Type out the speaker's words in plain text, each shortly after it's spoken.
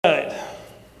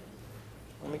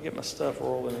get my stuff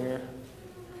rolling here.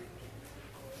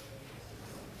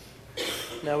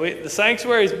 Now, the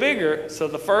sanctuary is bigger, so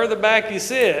the further back you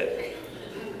sit.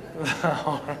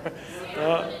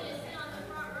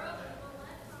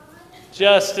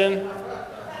 Justin,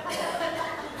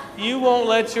 you won't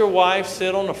let your wife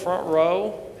sit on the front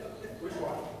row? Which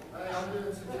one? Hey, I'm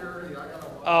doing security.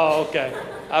 Oh, okay.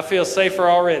 I feel safer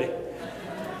already.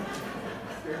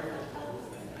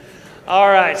 All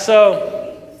right,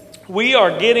 so we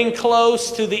are getting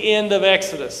close to the end of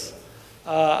Exodus.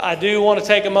 I do want to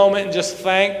take a moment and just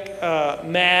thank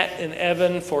Matt and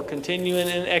Evan for continuing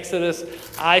in Exodus.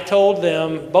 I told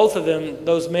them, both of them,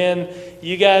 those men,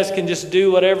 you guys can just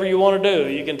do whatever you want to do.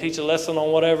 You can teach a lesson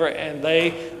on whatever. And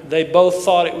they both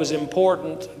thought it was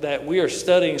important that we are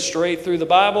studying straight through the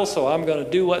Bible, so I'm going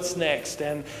to do what's next.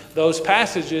 And those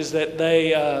passages that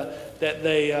they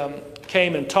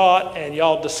came and taught and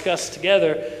y'all discussed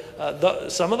together,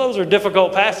 some of those are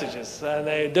difficult passages and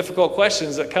they're difficult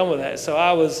questions that come with that. So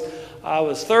I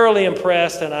was thoroughly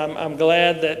impressed, and I'm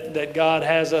glad that God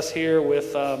has us here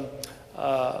with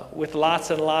lots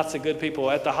and lots of good people.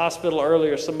 At the hospital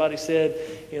earlier, somebody said,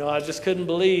 I just couldn't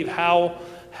believe how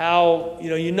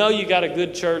you got a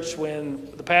good church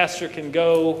when the pastor can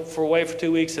go away for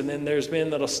 2 weeks, and then there's men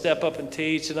that'll step up and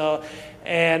teach and all.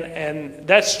 And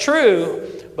that's true,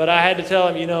 but I had to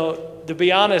tell him, to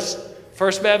be honest,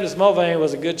 First Baptist Mulvane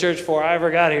was a good church before I ever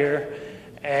got here,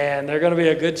 and they're going to be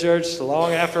a good church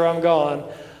long after I'm gone.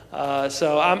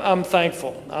 So I'm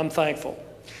thankful. I'm thankful.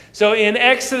 So in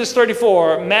Exodus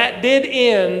 34, Matt did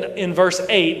end in verse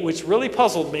 8, which really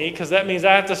puzzled me because that means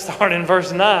I have to start in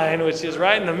verse 9, which is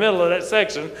right in the middle of that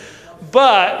section.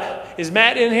 But is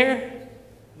Matt in here?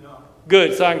 No.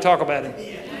 Good, so I can talk about him.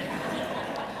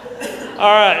 All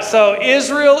right, so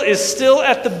Israel is still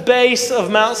at the base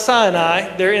of Mount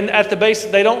Sinai. They're at the base.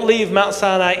 They don't leave Mount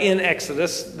Sinai in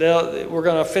Exodus. We're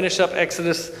going to finish up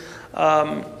Exodus,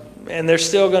 and they're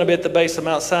still going to be at the base of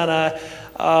Mount Sinai.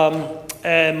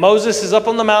 And Moses is up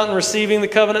on the mountain receiving the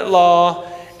covenant law,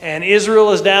 and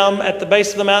Israel is down at the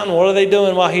base of the mountain. What are they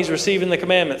doing while he's receiving the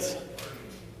commandments?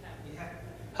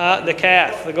 The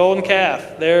calf, the golden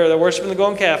calf. They're worshiping the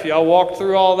golden calf. Y'all walked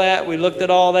through all that. We looked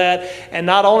at all that. And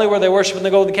not only were they worshiping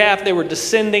the golden calf, they were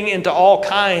descending into all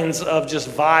kinds of just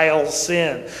vile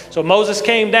sin. So Moses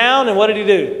came down, and what did he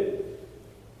do?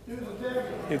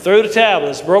 He threw the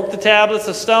tablets, broke the tablets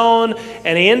of stone,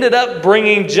 and he ended up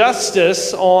bringing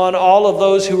justice on all of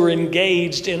those who were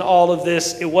engaged in all of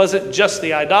this. It wasn't just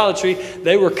the idolatry.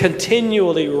 They were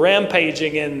continually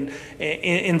rampaging and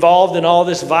involved in all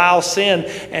this vile sin.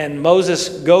 And Moses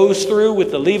goes through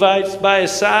with the Levites by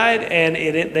his side, and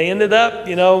they ended up,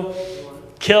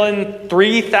 killing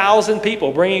 3,000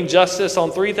 people, bringing justice on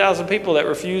 3,000 people that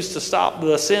refused to stop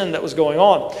the sin that was going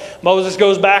on. Moses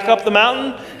goes back up the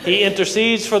mountain. He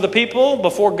intercedes for the people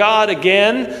before God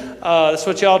again. That's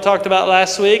what y'all talked about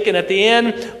last week. And at the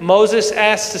end, Moses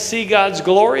asked to see God's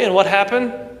glory. And what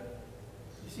happened?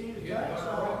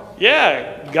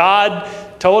 Yeah, God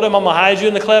told him, I'm going to hide you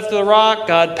in the cleft of the rock.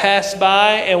 God passed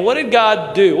by. And what did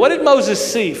God do? What did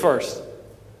Moses see first?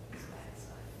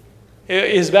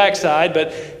 His backside,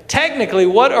 but technically,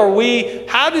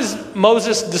 how does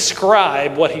Moses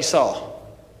describe what he saw?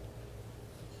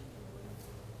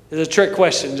 It's a trick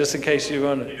question, just in case you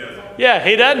wonder. Yeah,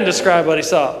 he doesn't describe what he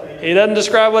saw. He doesn't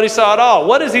describe what he saw at all.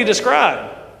 What does he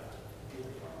describe?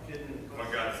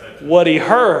 What he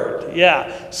heard.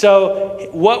 Yeah. So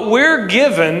what we're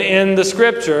given in the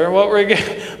scripture,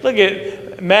 look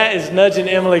at Matt is nudging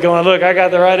Emily going, look, I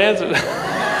got the right answer.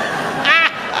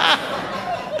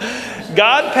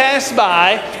 God passed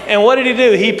by, and what did he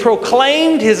do? He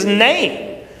proclaimed his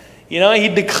name. He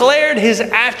declared his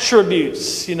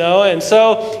attributes, And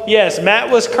so, yes,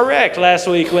 Matt was correct last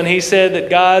week when he said that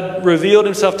God revealed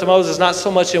himself to Moses not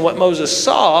so much in what Moses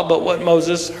saw, but what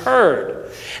Moses heard.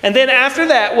 And then after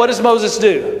that, what does Moses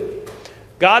do?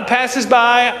 God passes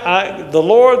by, the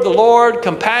Lord,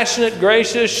 compassionate,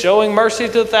 gracious, showing mercy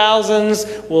to thousands,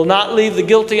 will not leave the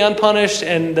guilty unpunished.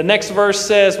 And the next verse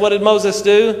says, what did Moses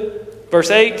do? Verse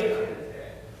 8?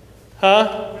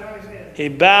 He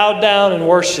bowed down and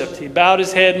worshiped. He bowed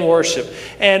his head and worshiped.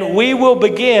 And we will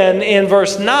begin in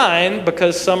verse 9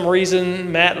 because some reason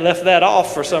Matt left that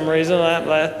off for some reason.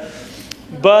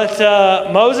 But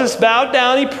Moses bowed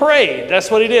down, he prayed. That's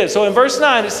what he did. So in verse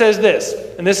 9 it says this,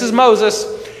 and this is Moses,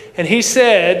 and he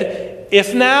said,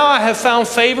 if now I have found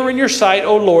favor in your sight,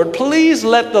 O Lord, please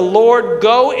let the Lord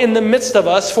go in the midst of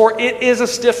us, for it is a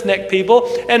stiff-necked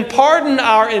people, and pardon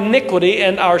our iniquity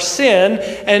and our sin,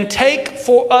 and take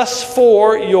for us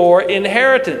for your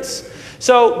inheritance.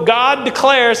 So God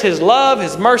declares his love,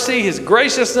 his mercy, his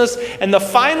graciousness, and the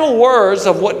final words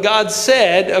of what God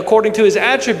said according to his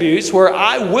attributes were,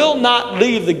 I will not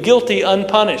leave the guilty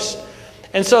unpunished.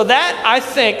 And so that, I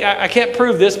think, I can't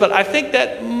prove this, but I think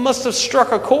that must have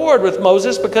struck a chord with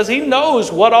Moses because he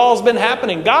knows what all's been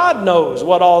happening. God knows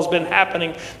what all's been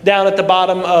happening down at the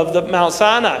bottom of the Mount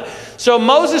Sinai. So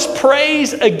Moses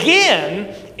prays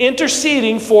again,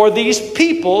 interceding for these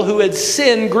people who had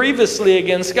sinned grievously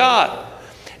against God.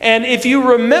 And if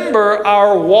you remember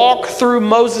our walk through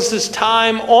Moses'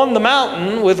 time on the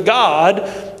mountain with God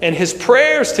and his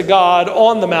prayers to God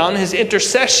on the mountain, his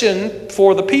intercession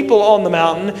for the people on the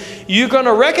mountain, you're going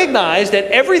to recognize that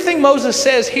everything Moses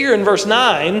says here in verse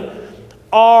 9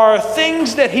 are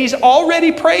things that he's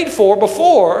already prayed for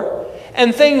before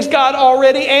and things God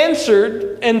already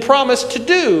answered and promised to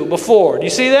do before. Do you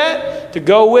see that? To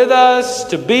go with us,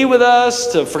 to be with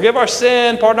us, to forgive our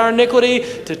sin, pardon our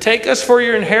iniquity, to take us for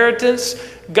your inheritance.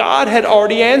 God had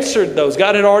already answered those.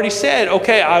 God had already said,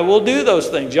 okay, I will do those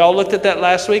things. Y'all looked at that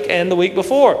last week and the week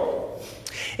before.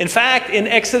 In fact, in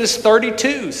Exodus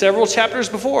 32, several chapters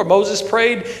before, Moses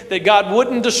prayed that God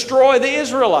wouldn't destroy the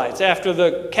Israelites after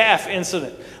the calf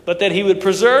incident, but that he would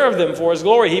preserve them for his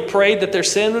glory. He prayed that their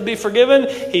sin would be forgiven.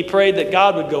 He prayed that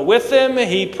God would go with them.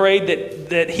 He prayed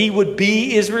that he would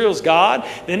be Israel's God.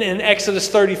 Then in Exodus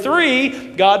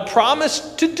 33, God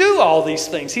promised to do all these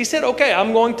things. He said, okay,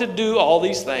 I'm going to do all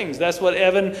these things. That's what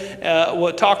Evan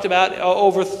talked about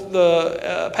over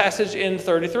the passage in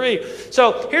 33.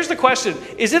 So here's the question.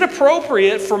 Is it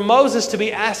appropriate for Moses to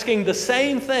be asking the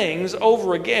same things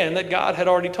over again that God had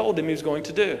already told him he was going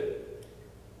to do?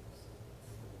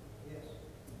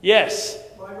 Yes.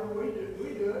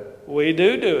 We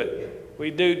do it. We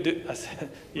do.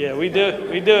 Yeah, we do.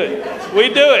 We do it.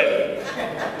 We do it.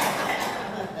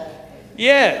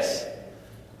 Yes.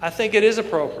 I think it is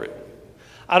appropriate.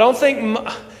 I don't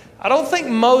think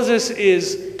Moses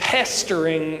is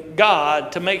pestering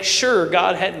God to make sure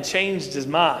God hadn't changed his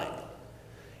mind.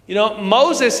 You know,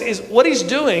 Moses is, what he's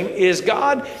doing is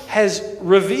God has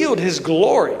revealed his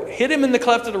glory, hid him in the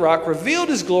cleft of the rock, revealed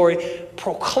his glory,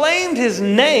 proclaimed his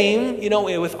name,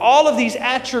 with all of these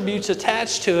attributes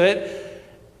attached to it.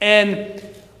 And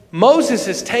Moses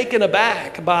is taken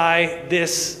aback by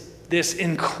this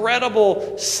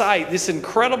incredible sight, this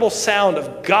incredible sound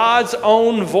of God's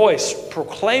own voice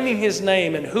proclaiming his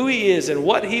name and who he is and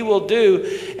what he will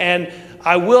do. And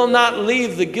I will not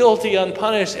leave the guilty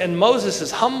unpunished. And Moses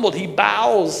is humbled. He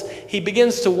bows. He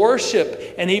begins to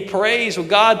worship and he prays, well,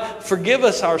 God, forgive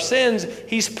us our sins.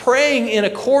 He's praying in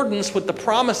accordance with the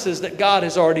promises that God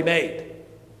has already made.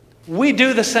 We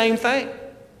do the same thing.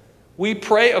 We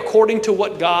pray according to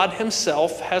what God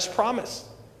himself has promised.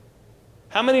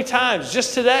 How many times?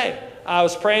 Just today, I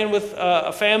was praying with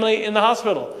a family in the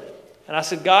hospital. And I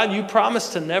said, God, you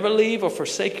promised to never leave or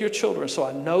forsake your children. So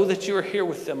I know that you are here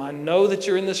with them. I know that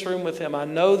you're in this room with them. I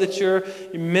know that you're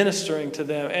ministering to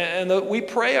them. And we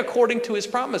pray according to his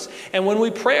promise. And when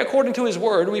we pray according to his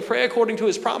word, we pray according to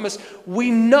his promise,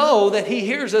 we know that he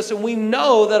hears us and we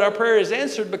know that our prayer is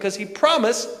answered because he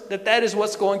promised that that is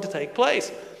what's going to take place.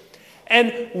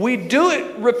 And we do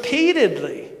it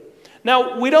repeatedly.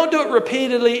 Now, we don't do it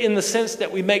repeatedly in the sense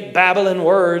that we make babbling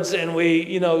words and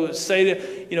we, say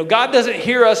that, God doesn't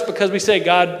hear us because we say,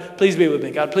 God, please be with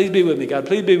me. God, please be with me. God,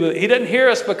 please be with me. He doesn't hear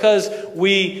us because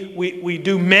we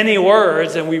do many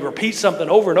words and we repeat something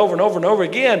over and over and over and over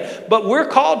again. But we're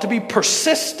called to be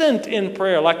persistent in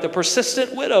prayer, like the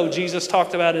persistent widow Jesus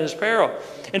talked about in his parable.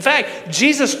 In fact,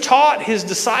 Jesus taught his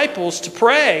disciples to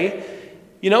pray,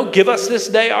 give us this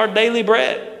day our daily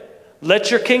bread.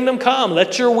 Let your kingdom come.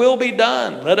 Let your will be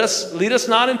done. Lead us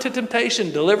not into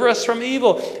temptation. Deliver us from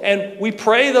evil. And we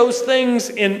pray those things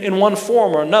in one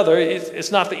form or another.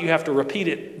 It's not that you have to repeat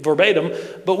it verbatim,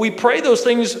 but we pray those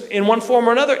things in one form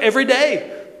or another every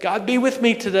day. God, be with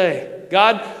me today.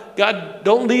 God,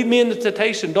 don't lead me into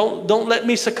temptation. Don't let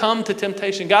me succumb to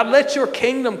temptation. God, let your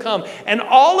kingdom come. And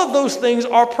all of those things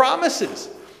are promises.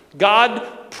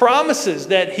 God promises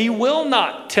that he will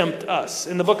not tempt us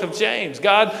in the book of James.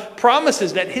 God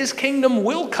promises that his kingdom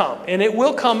will come, and it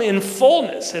will come in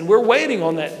fullness, and we're waiting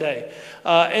on that day.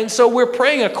 And so we're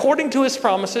praying according to his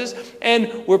promises,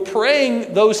 and we're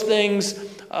praying those things,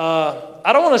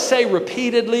 I don't want to say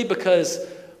repeatedly, because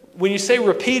when you say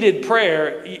repeated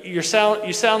prayer, you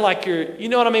sound like you're, you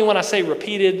know what I mean when I say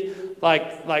repeated,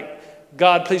 like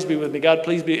God, please be with me. God,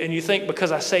 please be. And you think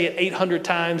because I say it 800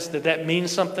 times that means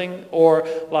something? Or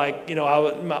like,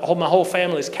 my whole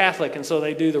family is Catholic, and so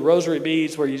they do the rosary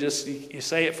beads where you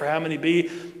say it for how many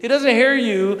beads. He doesn't hear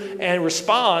you and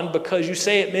respond because you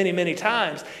say it many, many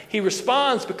times. He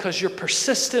responds because you're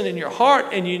persistent in your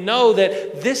heart and you know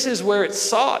that this is where it's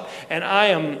sought. And I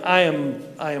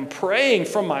am praying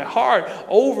from my heart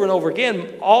over and over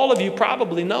again. All of you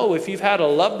probably know if you've had a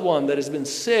loved one that has been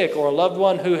sick or a loved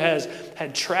one who has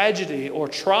had tragedy or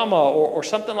trauma or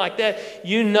something like that,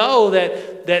 you know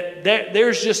that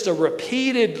there's just a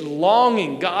repeated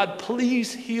longing. God,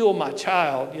 please heal my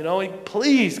child.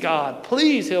 Please, God,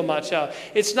 please heal my child.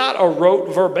 It's not a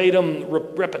rote verbatim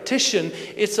repetition.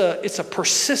 It's a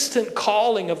persistent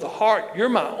calling of the heart. You're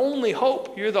my only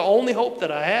hope. You're the only hope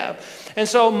that I have. And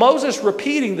so Moses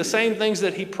repeating the same things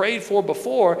that he prayed for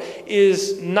before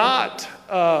is not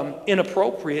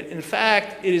inappropriate. In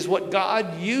fact, it is what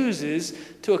God uses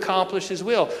to accomplish his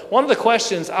will. One of the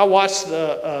questions, I watched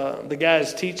the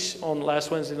guys teach on last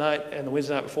Wednesday night and the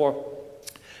Wednesday night before.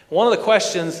 One of the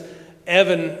questions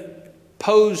Evan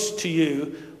posed to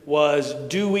you was,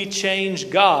 do we change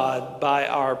God by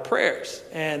our prayers?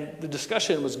 And the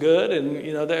discussion was good,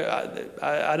 and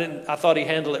I thought he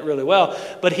handled it really well.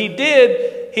 But he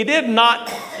did not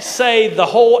say the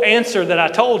whole answer that I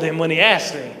told him when he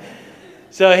asked me.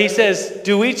 So he says,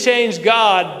 do we change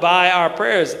God by our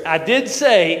prayers? I did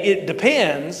say it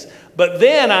depends, but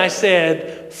then I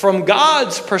said, from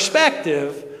God's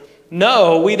perspective,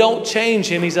 no, we don't change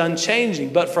him. He's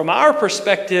unchanging. But from our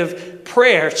perspective,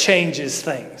 prayer changes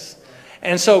things.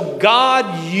 And so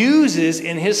God uses,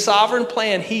 in his sovereign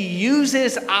plan, he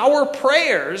uses our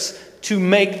prayers to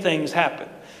make things happen.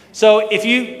 So if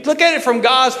you look at it from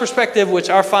God's perspective, which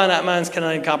our finite minds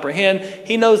cannot even comprehend,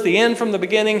 he knows the end from the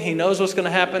beginning. He knows what's going to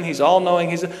happen. He's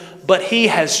all-knowing. But he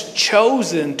has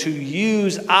chosen to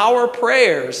use our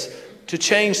prayers to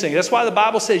change things. That's why the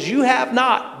Bible says, you have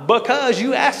not because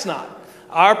you ask not.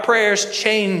 Our prayers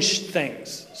change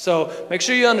things. So make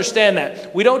sure you understand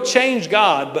that. We don't change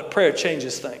God, but prayer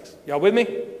changes things. Y'all with me?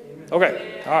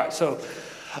 Okay. All right. So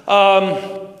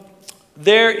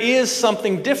there is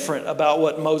something different about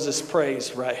what Moses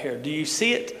prays right here. Do you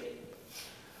see it?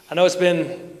 I know it's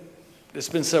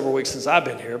been several weeks since I've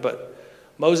been here, but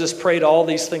Moses prayed all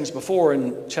these things before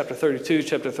in chapter 32,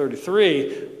 chapter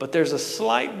 33, but there's a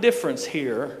slight difference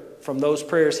here from those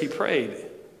prayers he prayed.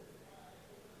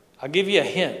 I'll give you a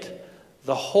hint.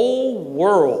 The whole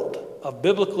world of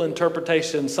biblical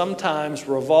interpretation sometimes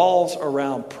revolves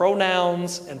around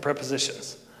pronouns and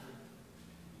prepositions.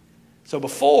 So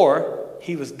before,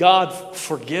 he was, God,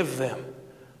 forgive them.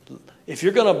 If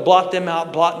you're going to blot them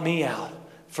out, blot me out.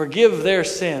 Forgive their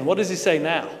sin. What does he say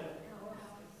now?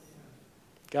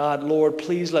 God, Lord,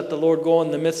 please let the Lord go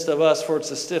in the midst of us, for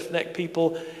it's a stiff-necked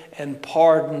people, and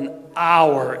pardon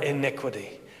our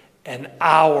iniquity and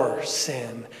our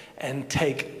sin, and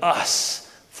take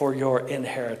us for your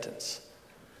inheritance.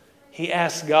 He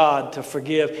asks God to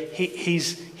forgive.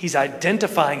 He's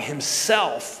identifying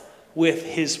himself with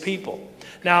his people.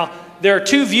 Now, there are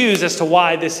two views as to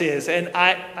why this is, and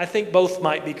I think both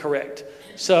might be correct.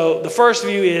 So the first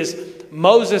view is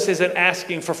Moses isn't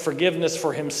asking for forgiveness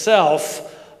for himself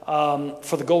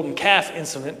for the golden calf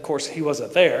incident. Of course, he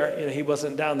wasn't there. He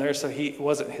wasn't down there, so it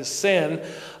wasn't his sin.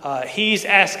 He's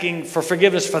asking for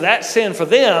forgiveness for that sin for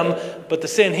them, but the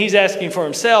sin he's asking for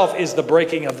himself is the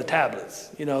breaking of the tablets.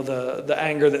 The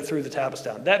anger that threw the tablets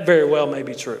down. That very well may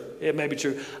be true. It may be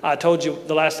true. I told you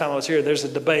the last time I was here, there's a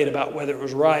debate about whether it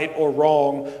was right or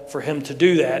wrong for him to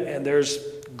do that, and there's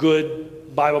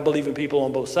good Bible-believing people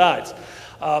on both sides.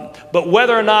 But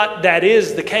whether or not that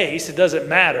is the case, it doesn't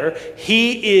matter.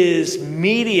 He is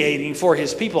mediating for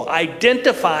his people,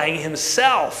 identifying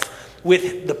himself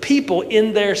with the people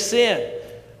in their sin.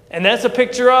 And that's a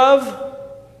picture of?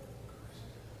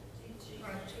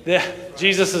 Yeah,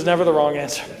 Jesus is never the wrong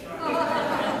answer.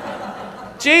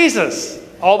 Jesus,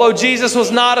 although Jesus was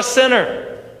not a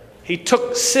sinner, he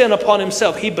took sin upon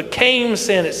himself. He became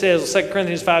sin, it says in 2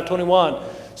 Corinthians 5:21.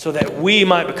 So that we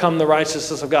might become the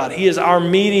righteousness of God. He is our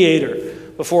mediator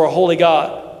before a holy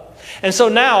God. And so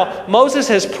now Moses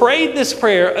has prayed this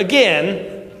prayer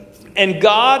again, and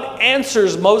God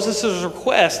answers Moses'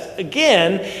 request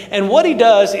again. And what he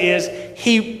does is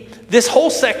this whole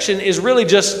section is really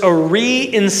just a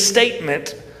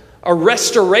reinstatement, a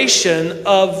restoration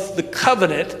of the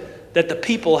covenant that the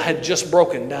people had just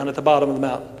broken down at the bottom of the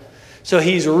mountain. So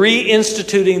he's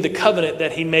reinstituting the covenant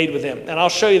that he made with them. And I'll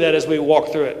show you that as we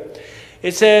walk through it.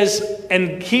 It says,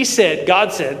 and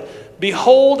God said,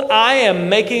 behold, I am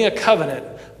making a covenant.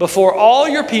 Before all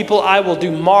your people I will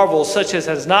do marvels such as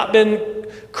has not been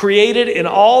created in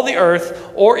all the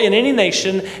earth or in any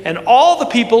nation, and all the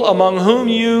people among whom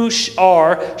you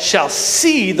are shall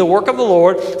see the work of the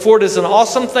Lord, for it is an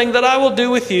awesome thing that I will do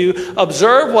with you.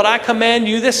 Observe what I command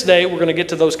you this day. We're going to get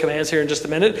to those commands here in just a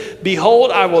minute.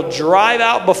 Behold, I will drive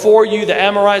out before you the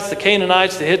Amorites, the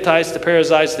Canaanites, the Hittites, the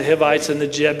Perizzites, the Hivites, and the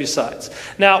Jebusites.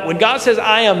 Now, when God says,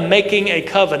 I am making a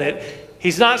covenant,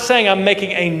 He's not saying I'm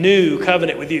making a new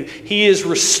covenant with you. He is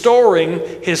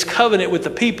restoring his covenant with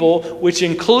the people, which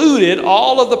included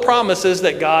all of the promises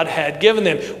that God had given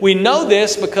them. We know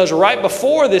this because right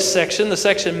before this section, the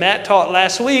section Matt taught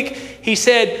last week, he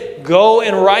said, go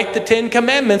and write the 10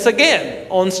 Commandments again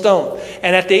on stone.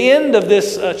 And at the end of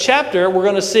this chapter, we're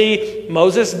going to see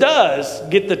Moses does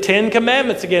get the 10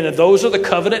 Commandments again. And those are the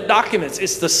covenant documents.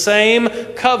 It's the same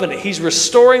covenant. He's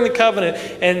restoring the covenant.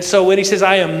 And so when he says,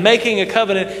 I am making a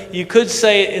covenant, you could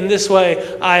say it in this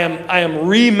way, I am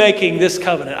remaking this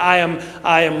covenant. I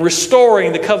am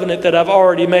restoring the covenant that I've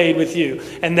already made with you.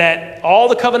 And that all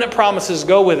the covenant promises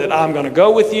go with it. I'm going to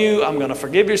go with you. I'm going to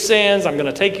forgive your sins. I'm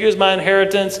going to take you as my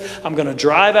inheritance. I'm going to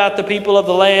drive out the people of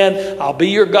the land. I'll be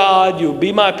your God. You'll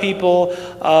be my people.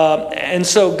 And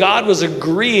so God was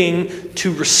agreeing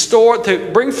to restore,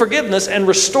 to bring forgiveness and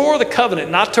restore the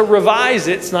covenant, not to revise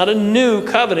it. It's not a new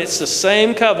covenant. It's the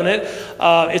same covenant.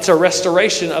 It's a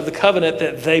restoration of the covenant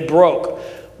that they broke,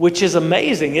 which is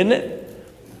amazing, isn't it?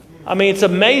 I mean, it's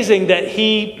amazing that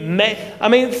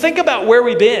think about where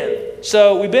we've been.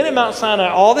 So we've been at Mount Sinai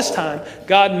all this time.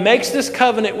 God makes this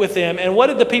covenant with them. And what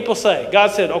did the people say? God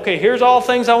said, okay, here's all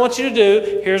things I want you to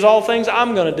do. Here's all things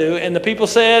I'm going to do. And the people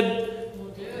said,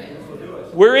 we'll do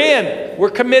it. We're in.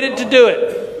 We're committed to do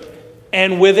it.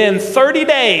 And within 30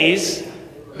 days,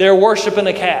 they're worshiping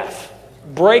a calf,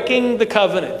 breaking the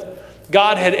covenant.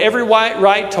 God had every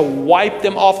right to wipe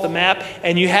them off the map.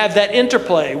 And you have that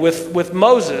interplay with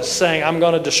Moses saying, I'm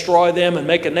going to destroy them and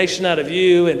make a nation out of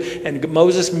you. And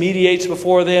Moses mediates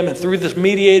before them. And through this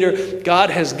mediator, God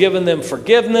has given them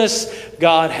forgiveness.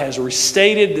 God has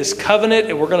restated this covenant.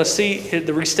 And we're going to see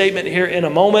the restatement here in a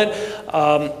moment.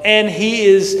 And he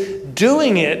is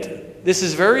doing it. This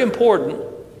is very important.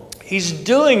 He's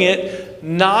doing it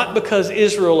not because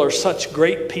Israel are such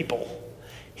great people.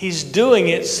 He's doing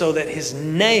it so that his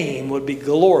name would be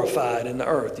glorified in the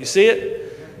earth. You see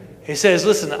it? He says,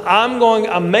 listen,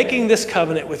 I'm making this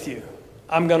covenant with you.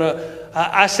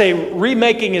 I say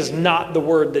remaking is not the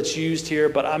word that's used here,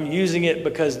 but I'm using it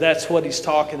because that's what he's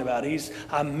talking about.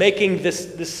 I'm making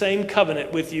this same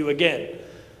covenant with you again.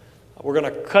 We're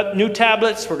going to cut new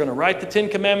tablets. We're going to write the 10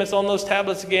 Commandments on those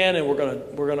tablets again, and we're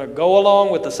going to go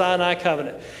along with the Sinai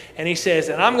covenant. And he says,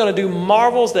 and I'm going to do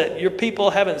marvels that your people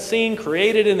haven't seen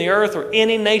created in the earth or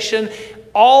any nation.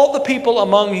 All the people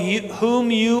among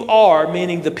whom you are,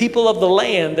 meaning the people of the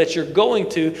land that you're going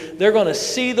to, they're going to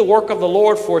see the work of the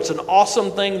Lord, for it's an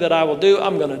awesome thing that I will do.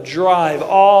 I'm going to drive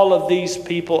all of these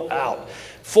people out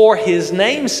for his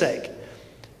name's sake.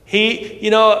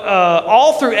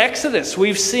 All through Exodus,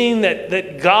 we've seen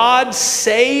that God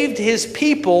saved his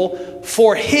people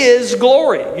for his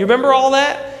glory. You remember all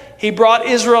that? He brought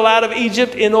Israel out of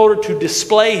Egypt in order to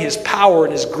display his power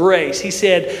and his grace. He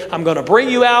said, I'm going to bring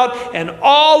you out, and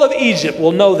all of Egypt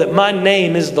will know that my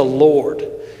name is the Lord.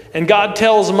 And God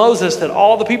tells Moses that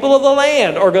all the people of the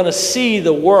land are going to see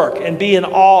the work and be in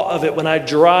awe of it when I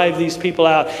drive these people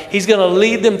out. He's going to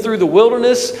lead them through the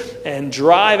wilderness and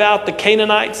drive out the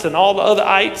Canaanites and all the other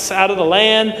ites out of the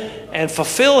land and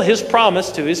fulfill his promise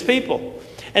to his people.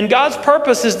 And God's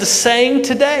purpose is the same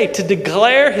today, to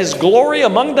declare his glory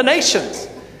among the nations.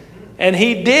 And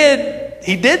he did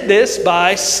this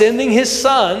by sending his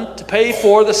son to pay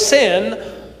for the sin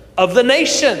of the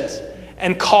nations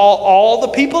and call all the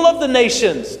people of the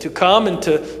nations to come and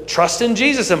to trust in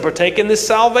Jesus and partake in this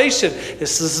salvation.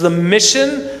 This is the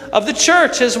mission of the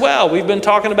church as well. We've been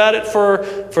talking about it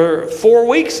for 4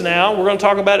 weeks now. We're going to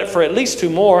talk about it for at least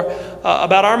 2 more,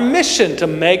 about our mission to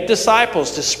make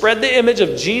disciples, to spread the image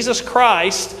of Jesus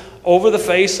Christ over the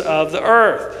face of the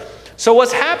earth. So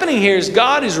what's happening here is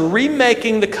God is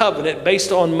remaking the covenant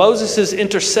based on Moses'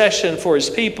 intercession for his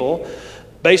people,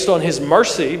 based on his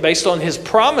mercy, based on his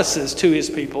promises to his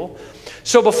people.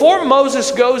 So before Moses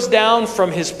goes down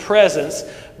from his presence,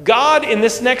 God in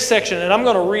this next section, and I'm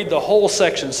going to read the whole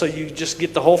section so you just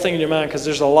get the whole thing in your mind because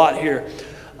there's a lot here.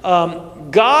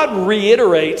 God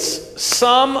reiterates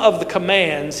some of the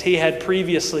commands he had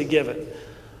previously given.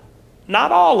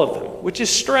 Not all of them, which is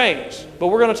strange, but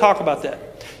we're going to talk about that.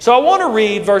 So I want to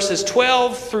read verses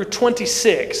 12 through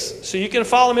 26. So you can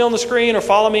follow me on the screen or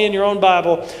follow me in your own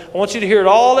Bible. I want you to hear it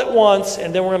all at once,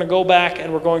 and then we're going to go back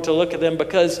and we're going to look at them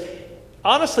because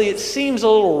honestly, it seems a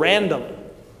little random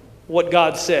what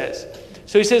God says.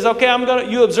 So he says, okay,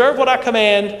 you observe what I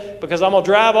command because I'm going to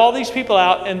drive all these people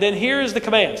out. And then here is the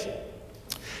commands.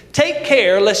 Take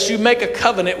care lest you make a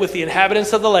covenant with the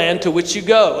inhabitants of the land to which you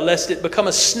go, lest it become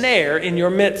a snare in your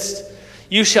midst.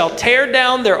 You shall tear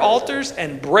down their altars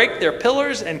and break their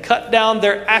pillars and cut down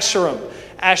their Asherim.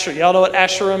 Asherah, y'all know what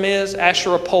Asherim is?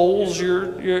 Asherah poles,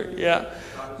 yeah.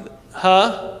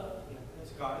 Huh?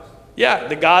 Yeah,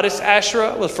 the goddess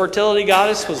Asherah, the fertility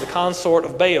goddess, was the consort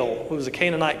of Baal, who was a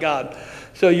Canaanite god.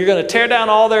 So you're going to tear down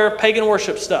all their pagan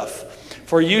worship stuff.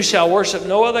 For you shall worship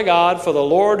no other God, for the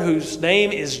Lord, whose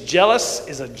name is jealous,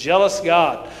 is a jealous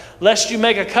God. Lest you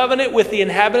make a covenant with the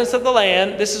inhabitants of the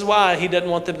land. This is why he doesn't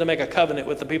want them to make a covenant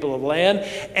with the people of the land.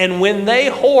 And when they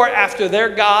whore after their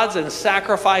gods and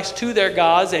sacrifice to their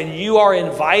gods, and you are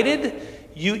invited,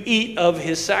 you eat of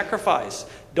his sacrifice.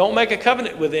 Don't make a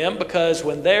covenant with them, because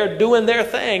when they're doing their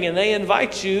thing and they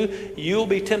invite you, you'll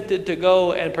be tempted to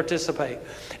go and participate.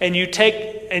 And you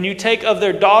take of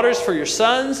their daughters for your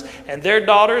sons, and their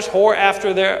daughters whore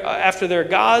after their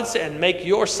gods, and make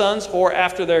your sons whore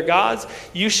after their gods.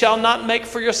 You shall not make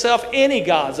for yourself any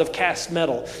gods of cast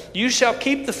metal. You shall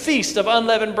keep the feast of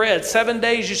unleavened bread. 7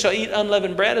 days you shall eat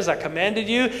unleavened bread, as I commanded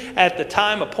you, at the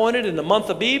time appointed in the month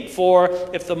of Abib. For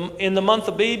in the month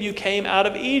of Abib you came out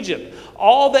of Egypt.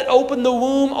 All that open the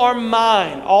womb are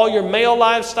mine. All your male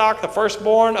livestock, the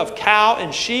firstborn of cow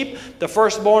and sheep, the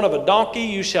firstborn of a donkey,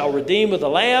 you shall redeem with a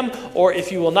lamb. Or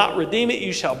if you will not redeem it,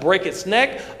 you shall break its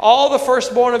neck. All the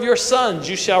firstborn of your sons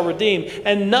you shall redeem,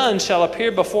 and none shall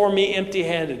appear before me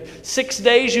empty-handed. 6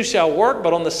 days you shall work,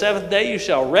 but on the seventh day you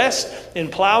shall rest. In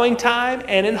plowing time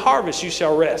and in harvest you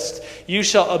shall rest. You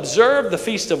shall observe the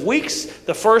feast of weeks,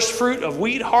 the first fruit of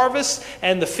wheat harvest,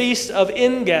 and the feast of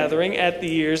ingathering at the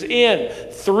year's end.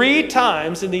 3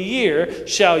 times in the year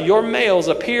shall your males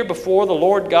appear before the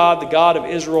Lord God, the God of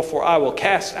Israel, for I will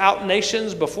cast out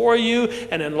nations before you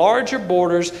and enlarge your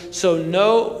borders, so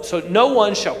no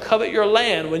one shall covet your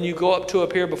land when you go up to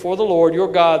appear before the Lord your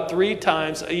God 3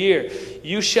 times a year.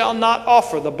 You shall not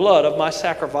offer the blood of my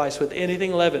sacrifice with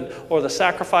anything leavened, or the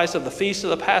sacrifice of the feast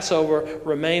of the Passover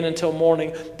remain until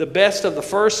morning. The best of the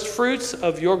first fruits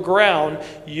of your ground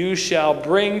you shall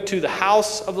bring to the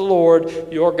house of the Lord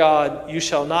your God. You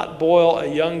shall not boil a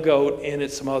young goat in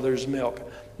its mother's milk.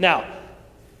 Now,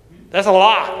 that's a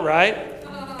lot, right?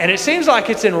 And it seems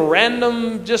like it's in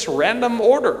random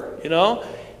order, you know.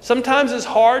 Sometimes it's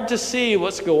hard to see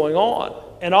what's going on.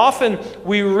 And often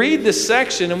we read this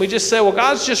section and we just say, well,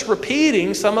 God's just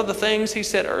repeating some of the things he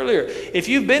said earlier. If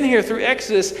you've been here through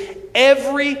Exodus,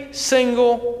 every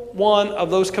single one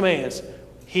of those commands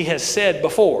he has said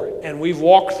before. And we've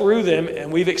walked through them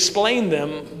and we've explained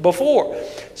them before.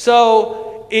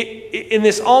 So in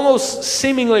this almost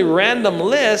seemingly random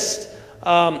list,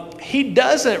 he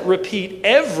doesn't repeat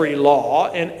every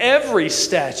law and every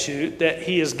statute that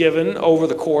he has given over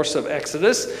the course of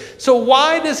Exodus. So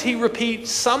why does he repeat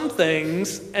some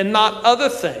things and not other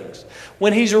things?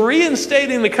 When he's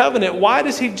reinstating the covenant, why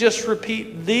does he just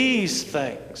repeat these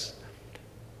things?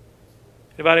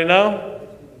 Anybody know?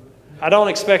 I don't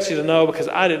expect you to know, because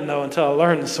I didn't know until I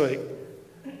learned this week.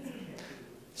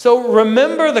 So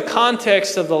remember the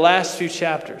context of the last few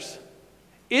chapters.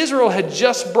 Israel had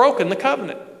just broken the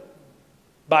covenant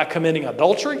by committing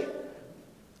adultery.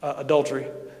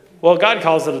 Well, God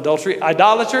calls it adultery.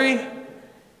 Idolatry,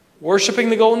 worshiping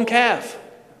the golden calf.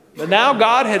 But now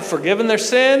God had forgiven their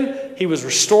sin. He was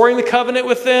restoring the covenant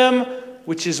with them,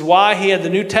 which is why he had the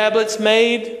new tablets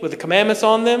made with the commandments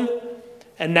on them.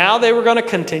 And now they were going to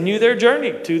continue their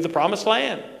journey to the promised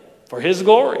land for his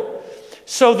glory.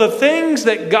 So the things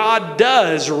that God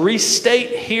does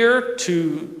restate here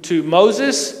to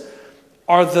Moses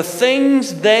are the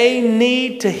things they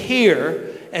need to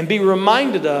hear and be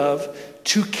reminded of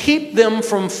to keep them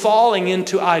from falling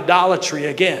into idolatry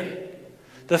again.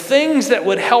 The things that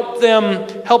would help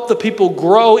the people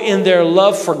grow in their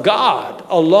love for God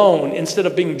alone, instead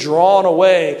of being drawn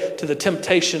away to the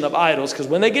temptation of idols. Because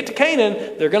when they get to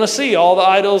Canaan, they're going to see all the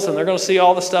idols and they're going to see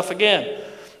all the stuff again.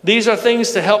 These are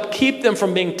things to help keep them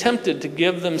from being tempted to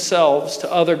give themselves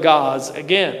to other gods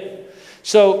again.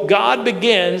 So God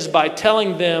begins by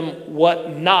telling them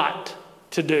what not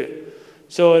to do.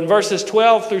 So in verses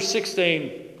 12 through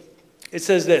 16, it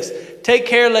says this: take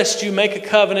care lest you make a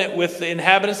covenant with the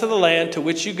inhabitants of the land to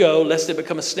which you go, lest it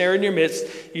become a snare in your midst.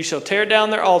 You shall tear down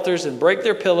their altars and break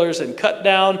their pillars and cut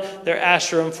down their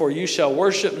Asherim, for you shall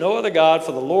worship no other God,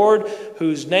 for the Lord,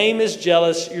 whose name is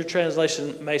jealous. Your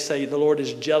translation may say the Lord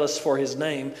is jealous for his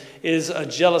name, is a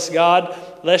jealous God,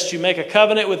 lest you make a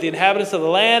covenant with the inhabitants of the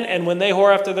land, and when they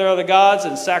whore after their other gods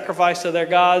and sacrifice to their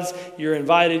gods, you're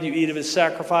invited, you eat of his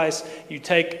sacrifice, you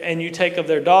take of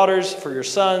their daughters for your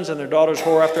sons, and their daughters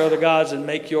whore after other gods, and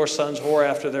make your sons whore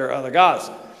after their other gods.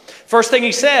 First thing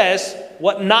he says,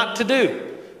 what not to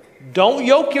do. Don't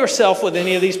yoke yourself with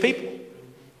any of these people.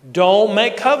 Don't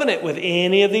make covenant with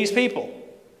any of these people.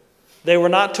 They were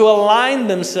not to align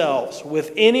themselves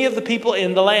with any of the people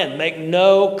in the land. Make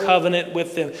no covenant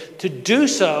with them. To do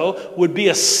so would be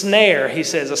a snare, he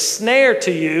says, a snare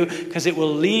to you, because it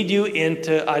will lead you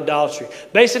into idolatry.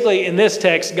 Basically, in this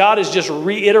text, God is just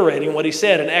reiterating what he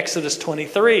said in Exodus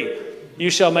 23. You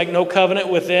shall make no covenant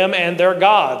with them and their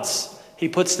gods. He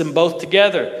puts them both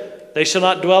together. They shall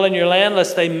not dwell in your land,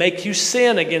 lest they make you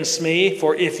sin against me.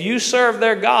 For if you serve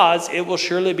their gods, it will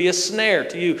surely be a snare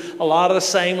to you. A lot of the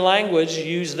same language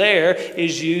used there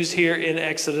is used here in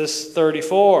Exodus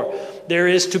 34. There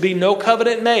is to be no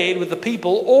covenant made with the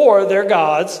people or their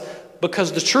gods,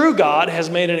 because the true God has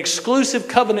made an exclusive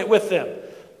covenant with them.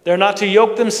 They're not to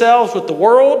yoke themselves with the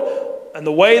world and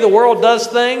the way the world does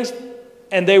things,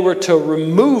 and they were to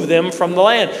remove them from the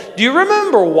land. Do you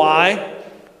remember why?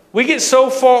 We get so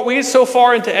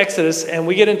far into Exodus and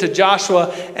we get into Joshua,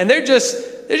 and they're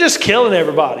just killing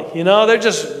everybody. You know, they're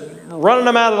just running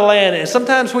them out of the land. And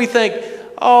sometimes we think,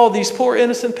 oh, these poor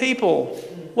innocent people.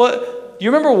 What?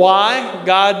 You remember why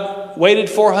God waited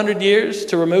 400 years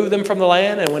to remove them from the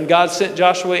land? And when God sent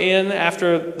Joshua in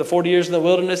after the 40 years in the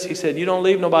wilderness, he said, you don't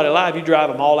leave nobody alive, you drive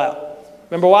them all out.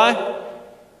 Remember why?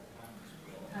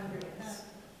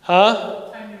 Huh?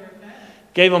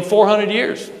 Gave them 400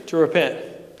 years to repent.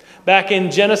 Back in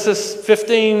Genesis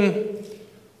 15,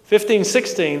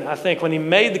 16, I think, when he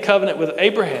made the covenant with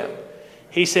Abraham,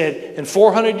 he said, in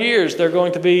 400 years,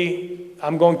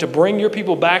 I'm going to bring your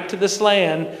people back to this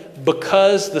land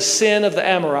because the sin of the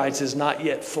Amorites is not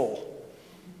yet full.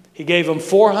 He gave them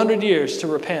 400 years to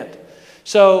repent.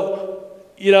 So,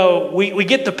 you know, we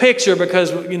get the picture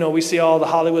because, you know, we see all the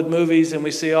Hollywood movies and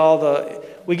we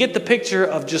get the picture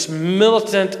of just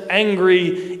militant,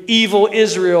 angry, evil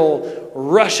Israel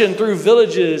rushing through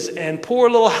villages and poor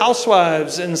little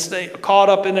housewives and stay caught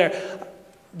up in there.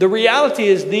 The reality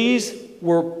is these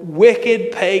were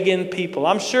wicked pagan people.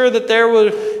 I'm sure that there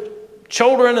were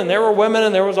children and there were women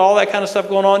and there was all that kind of stuff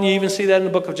going on. You even see that in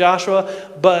the book of Joshua.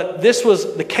 But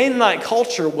the Canaanite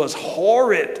culture was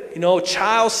horrid. You know,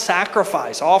 child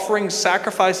sacrifice, offering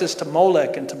sacrifices to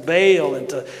Molech and to Baal and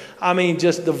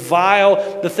just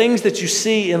the things that you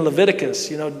see in Leviticus.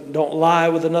 You know, don't lie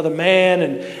with another man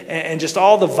and just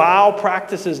all the vile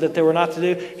practices that they were not to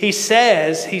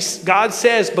do. God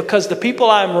says, because the people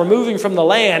I'm removing from the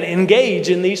land engage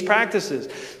in these practices.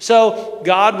 So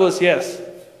God was, yes.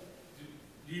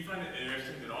 Do you find it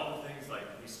interesting that all the things like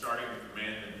he's starting to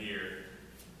command them here,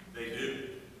 they do?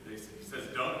 He says,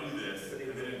 don't do this. And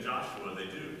then in Joshua, they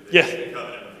do. They make a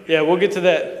covenant with you. Yeah, we'll get to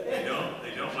that. They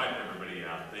don't wipe everybody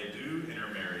out. They do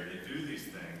intermarry. They do these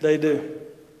things. They do.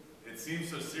 It seems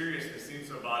so serious. They seem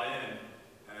so bought in.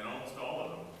 And almost all of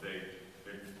them,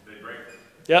 they break.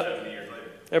 Yep. 70 years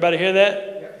later. Everybody hear that?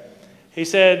 Yep. He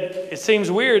said, it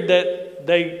seems weird that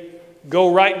they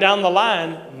go right down the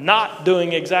line not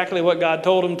doing exactly what God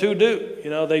told them to do.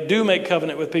 You know, they do make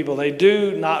covenant with people. They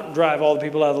do not drive all the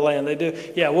people out of the land. They do.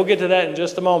 Yeah, we'll get to that in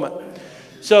just a moment.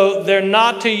 So they're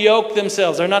not to yoke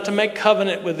themselves. They're not to make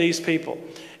covenant with these people.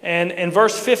 And in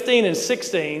verse 15 and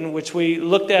 16, which we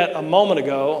looked at a moment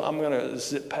ago, I'm going to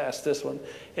zip past this one.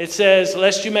 It says,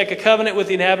 lest you make a covenant with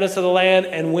the inhabitants of the land,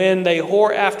 and when they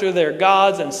whore after their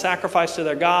gods and sacrifice to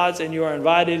their gods, and you are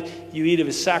invited, you eat of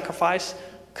his sacrifice.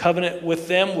 Covenant with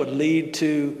them would lead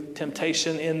to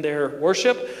temptation in their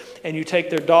worship. And you take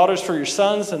their daughters for your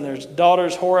sons, and their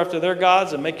daughters whore after their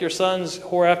gods, and make your sons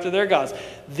whore after their gods.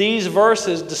 These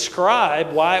verses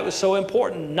describe why it was so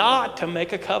important not to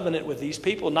make a covenant with these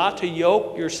people, not to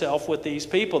yoke yourself with these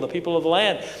people, the people of the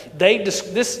land.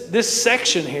 This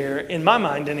section here, in my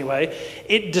mind anyway,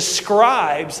 it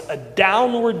describes a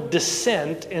downward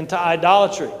descent into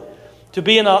idolatry. To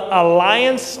be in an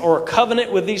alliance or a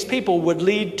covenant with these people would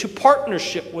lead to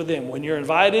partnership with them. When you're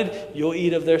invited, you'll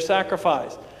eat of their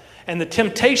sacrifice. And the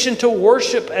temptation to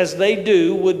worship as they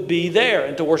do would be there,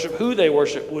 and to worship who they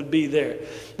worship would be there.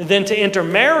 And then to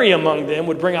intermarry among them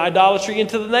would bring idolatry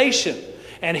into the nation.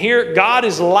 And here, God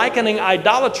is likening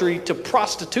idolatry to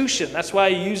prostitution. That's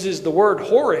why he uses the word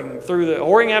whoring, through the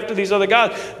whoring after these other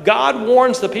gods. God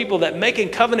warns the people that making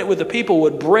covenant with the people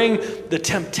would bring the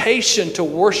temptation to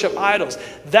worship idols.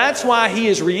 That's why he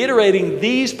is reiterating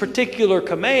these particular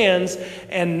commands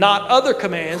and not other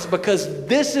commands, because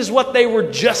this is what they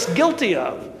were just guilty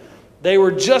of. They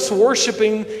were just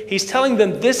worshiping. He's telling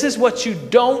them this is what you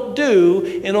don't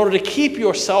do in order to keep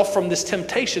yourself from this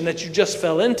temptation that you just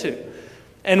fell into.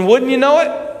 And wouldn't you know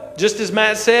it, just as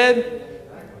Matt said,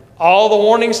 all the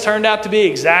warnings turned out to be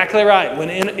exactly right.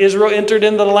 When Israel entered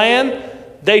into the land,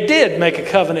 they did make a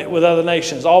covenant with other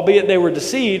nations, albeit they were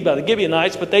deceived by the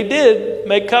Gibeonites, but they did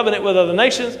make covenant with other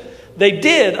nations. They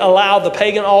did allow the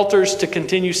pagan altars to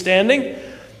continue standing.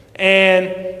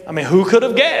 And, I mean, who could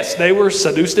have guessed? They were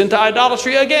seduced into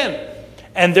idolatry again.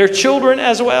 And their children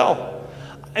as well.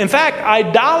 In fact,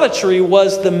 idolatry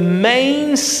was the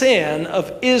main sin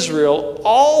of Israel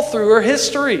all through her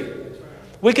history.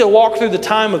 We could walk through the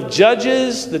time of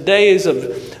Judges, the days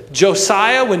of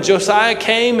Josiah. When Josiah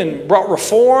came and brought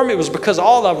reform, it was because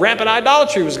all the rampant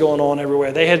idolatry was going on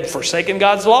everywhere. They had forsaken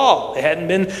God's law. They hadn't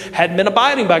been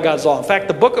abiding by God's law. In fact,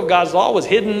 the book of God's law was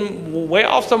hidden way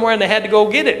off somewhere, and they had to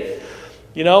go get it.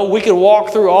 You know, we could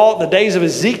walk through all the days of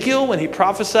Ezekiel when he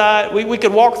prophesied. We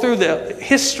could walk through the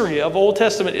history of Old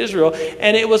Testament Israel,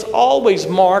 and it was always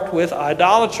marked with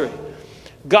idolatry.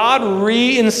 God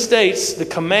reinstates the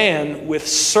command with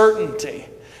certainty.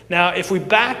 Now, if we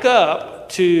back up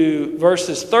to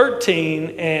verses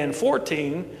 13 and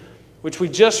 14, which we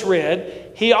just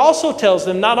read, he also tells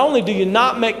them, not only do you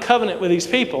not make covenant with these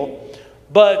people,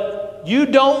 but you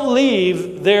don't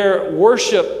leave their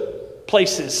worship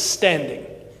places standing.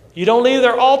 You don't leave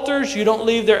their altars. You don't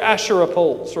leave their Asherah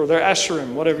poles or their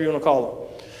Asherim, whatever you want to call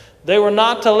them. They were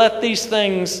not to let these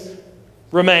things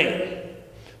remain.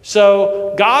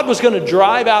 So God was going to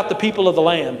drive out the people of the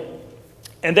land,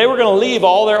 and they were going to leave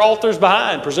all their altars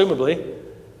behind, presumably.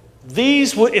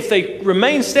 These would, if they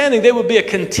remained standing, they would be a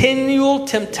continual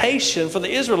temptation for the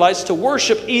Israelites to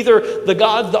worship either the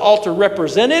God the altar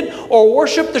represented, or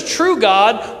worship the true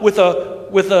God with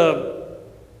a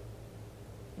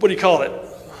what do you call it?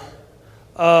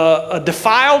 A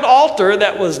defiled altar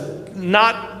that was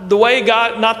not the way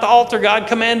God, not the altar God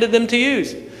commanded them to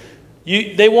use.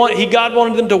 God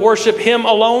wanted them to worship Him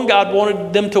alone. God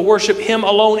wanted them to worship Him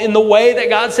alone in the way that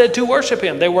God said to worship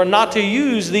Him. They were not to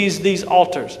use these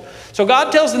altars. So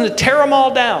God tells them to tear them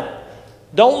all down.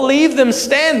 Don't leave them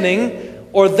standing,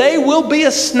 or they will be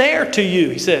a snare to you,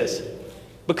 He says.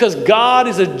 Because God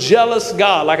is a jealous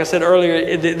God. Like I said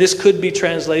earlier, this could be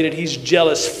translated, He's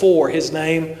jealous for His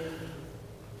name.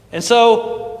 And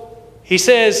so He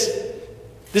says,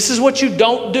 this is what you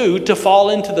don't do to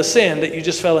fall into the sin that you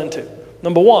just fell into.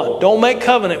 Number one, don't make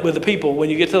covenant with the people when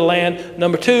you get to the land.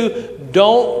 Number two,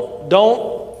 don't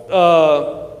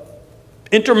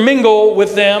intermingle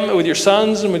with them, with your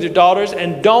sons and with your daughters,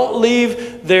 and don't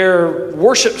leave their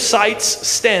worship sites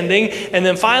standing. And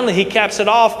then finally, he caps it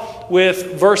off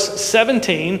with verse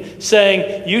 17,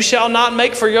 saying, you shall not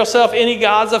make for yourself any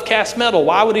gods of cast metal.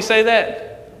 Why would he say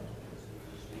that?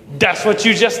 That's what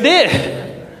you just did.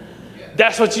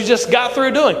 That's what you just got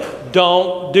through doing.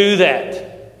 Don't do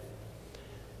that.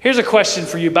 Here's a question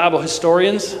for you Bible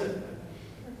historians.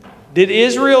 Did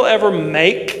Israel ever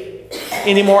make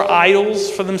any more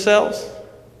idols for themselves?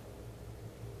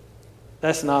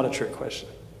 That's not a trick question.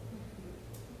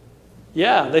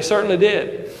 Yeah, they certainly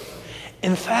did.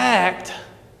 In fact,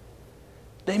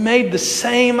 they made the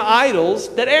same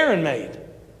idols that Aaron made.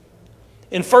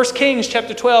 In 1 Kings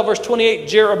chapter 12, verse 28,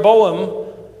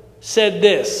 Jeroboam said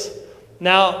this.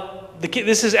 Now,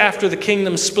 this is after the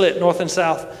kingdom split, north and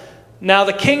south. Now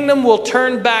the kingdom will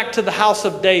turn back to the house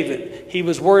of David. He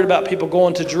was worried about people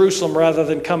going to Jerusalem rather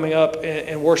than coming up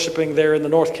and worshiping there in the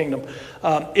north kingdom.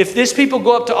 If this people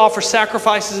go up to offer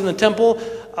sacrifices in the temple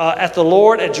at the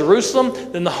Lord at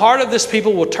Jerusalem, then the heart of this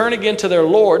people will turn again to their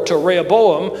Lord, to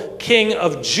Rehoboam, king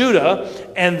of Judah,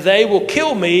 and they will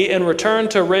kill me and return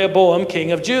to Rehoboam,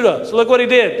 king of Judah. So look what he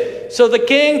did. So the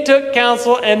king took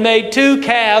counsel and made 2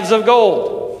 calves of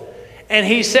gold. And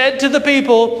he said to the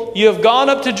people, you have gone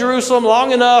up to Jerusalem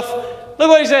long enough. Look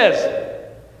what he says.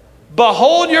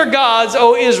 Behold your gods,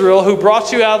 O Israel, who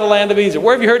brought you out of the land of Egypt.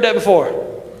 Where have you heard that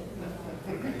before?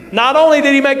 Not only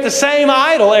did he make the same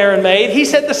idol Aaron made, he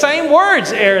said the same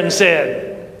words Aaron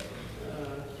said.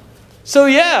 So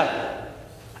yeah,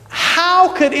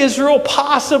 how could Israel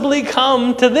possibly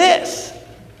come to this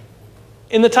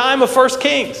in the time of 1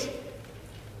 Kings?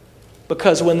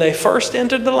 Because when they first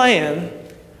entered the land,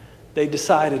 they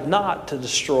decided not to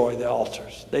destroy the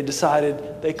altars. They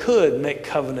decided they could make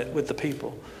covenant with the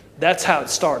people. That's how it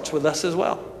starts with us as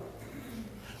well.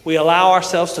 We allow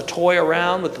ourselves to toy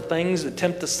around with the things that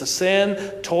tempt us to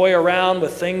sin, toy around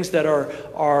with things that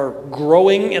are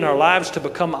growing in our lives to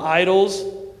become idols.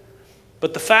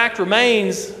 But the fact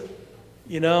remains,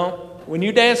 when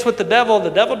you dance with the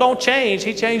devil don't change.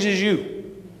 He changes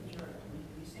you.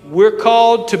 We're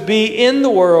called to be in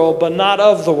the world, but not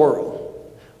of the world.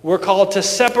 We're called to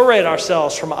separate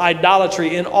ourselves from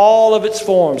idolatry in all of its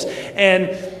forms.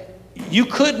 And you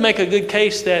could make a good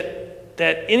case that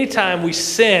anytime we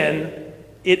sin,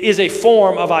 it is a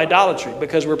form of idolatry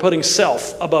because we're putting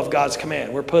self above God's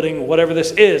command. We're putting whatever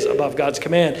this is above God's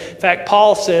command. In fact,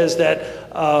 Paul says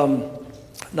that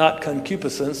not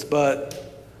concupiscence, but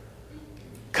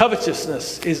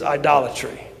covetousness is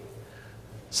idolatry.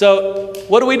 So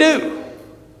what do?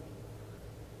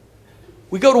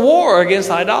 We go to war against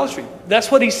idolatry.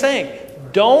 That's what he's saying.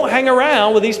 Don't hang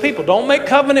around with these people. Don't make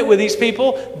covenant with these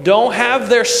people. Don't have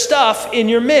their stuff in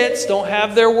your midst. Don't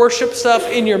have their worship stuff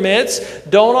in your midst.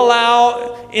 Don't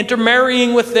allow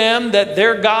intermarrying with them, that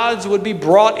their gods would be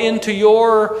brought into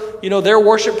your, their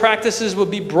worship practices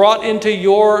would be brought into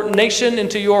your nation,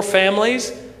 into your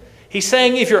families. He's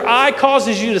saying if your eye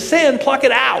causes you to sin, pluck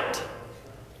it out.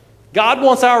 God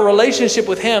wants our relationship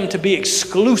with Him to be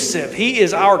exclusive. He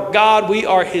is our God. We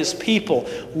are His people.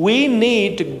 We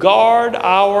need to guard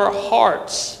our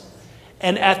hearts.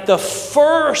 And at the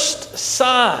first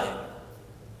sign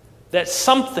that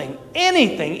something,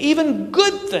 anything, even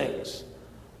good things,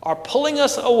 are pulling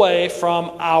us away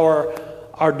from our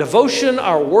devotion,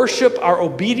 our worship, our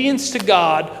obedience to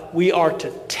God, we are to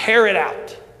tear it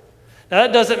out. Now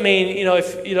that doesn't mean,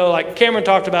 like Cameron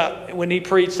talked about when he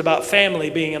preached about family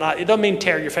being it doesn't mean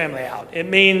tear your family out. It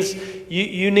means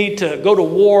you need to go to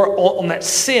war on that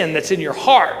sin that's in your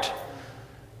heart.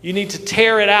 You need to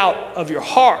tear it out of your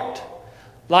heart.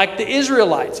 Like the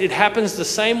Israelites, it happens the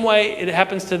same way it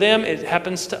happens to them, it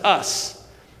happens to us.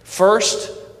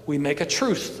 First, we make a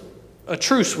truce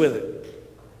with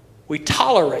it. We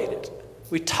tolerate it.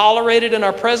 We tolerate it in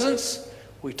our presence.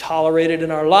 We tolerate it in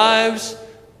our lives.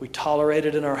 We tolerate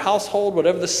it in our household,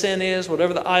 whatever the sin is,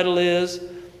 whatever the idol is.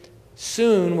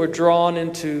 Soon we're drawn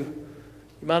into,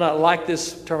 you might not like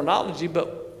this terminology,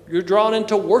 but you're drawn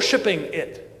into worshiping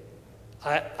it.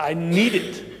 I need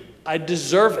it. I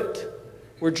deserve it.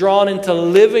 We're drawn into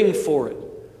living for it.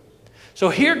 So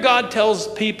here God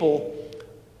tells people,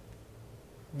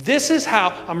 this is how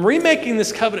I'm remaking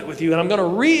this covenant with you, and I'm going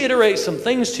to reiterate some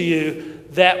things to you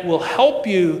that will help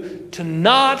you to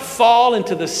not fall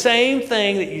into the same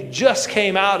thing that you just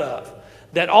came out of,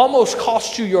 that almost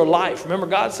cost you your life. Remember,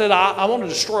 God said, I want to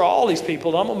destroy all these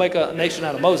people, and I'm going to make a nation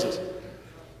out of Moses.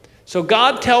 So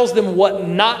God tells them what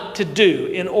not to do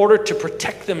in order to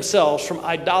protect themselves from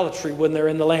idolatry when they're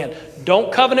in the land.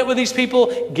 Don't covenant with these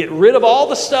people. Get rid of all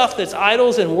the stuff that's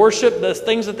idols and worship, the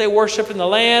things that they worship in the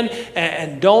land,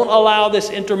 and don't allow this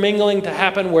intermingling to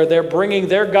happen where they're bringing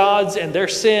their gods and their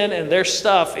sin and their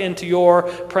stuff into your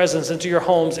presence, into your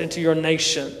homes, into your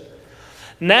nation.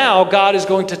 Now God is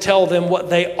going to tell them what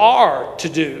they are to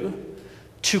do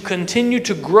to continue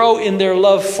to grow in their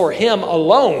love for Him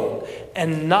alone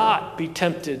and not be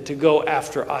tempted to go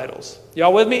after idols.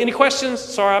 Y'all with me? Any questions?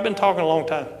 Sorry, I've been talking a long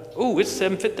time. Ooh, it's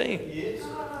 7:15. Yes.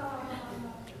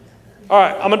 All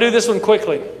right, I'm going to do this one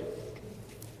quickly.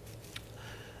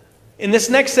 In this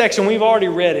next section, we've already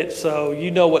read it, so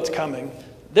you know what's coming.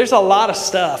 There's a lot of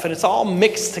stuff, and it's all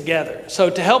mixed together. So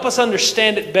to help us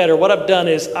understand it better, what I've done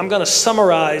is I'm going to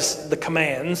summarize the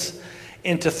commands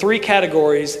into 3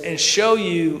 categories and show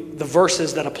you the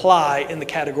verses that apply in the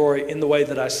category in the way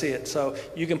that I see it. So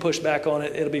you can push back on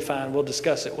it. It'll be fine. We'll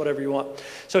discuss it, whatever you want.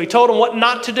 So he told them what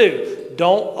not to do.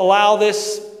 Don't allow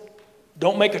this.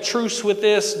 Don't make a truce with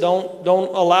this. Don't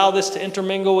allow this to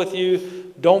intermingle with you.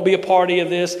 Don't be a party of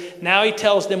this. Now he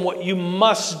tells them what you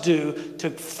must do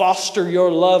to foster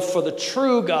your love for the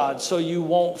true God so you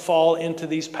won't fall into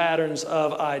these patterns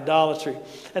of idolatry.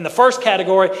 And the first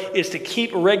category is to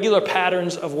keep regular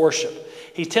patterns of worship.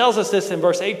 He tells us this in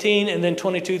verse 18 and then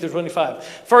 22 through 25.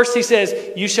 First he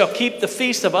says, you shall keep the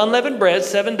feast of unleavened bread.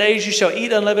 7 days you shall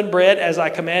eat unleavened bread as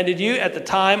I commanded you at the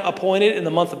time appointed in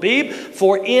the month of Abib.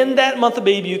 For in that month of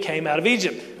Abib you came out of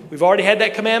Egypt. We've already had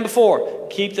that command before.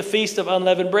 Keep the feast of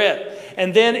unleavened bread.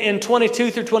 And then in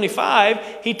 22 through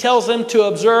 25, he tells them to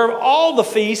observe all the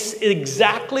feasts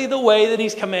exactly the way that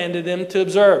he's commanded them to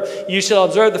observe. You shall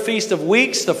observe the feast of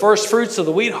weeks, the first fruits of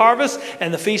the wheat harvest,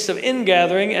 and the feast of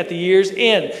ingathering at the year's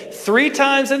end. 3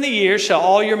 times in the year shall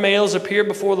all your males appear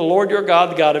before the Lord your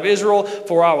God, the God of Israel.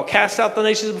 For I will cast out the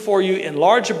nations before you,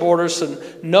 enlarge your borders, so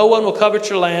no one will covet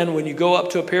your land when you go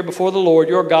up to appear before the Lord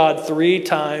your God 3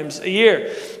 times a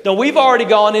year. Now, we've already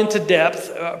gone into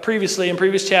depth previously in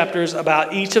previous chapters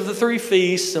about each of the 3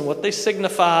 feasts and what they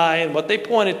signify and what they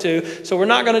pointed to. So we're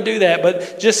not going to do that.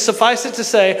 But just suffice it to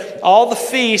say, all the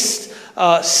feasts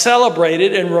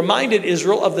celebrated and reminded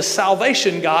Israel of the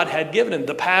salvation God had given him.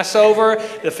 The Passover,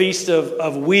 the Feast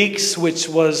of Weeks, which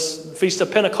was Feast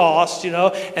of Pentecost,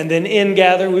 and then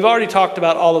ingathering. We've already talked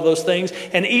about all of those things.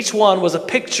 And each one was a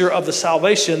picture of the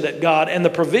salvation that God and the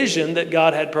provision that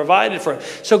God had provided for him.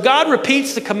 So God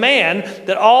repeats the command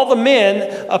that all the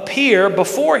men appear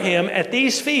before him at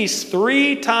these feasts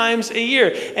 3 times a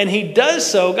year. And he does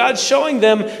so, God's showing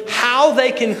them how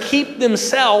they can keep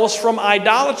themselves from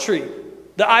idolatry.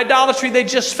 The idolatry they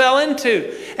just fell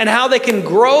into, and how they can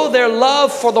grow their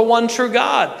love for the one true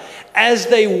God. As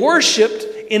they worshiped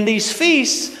in these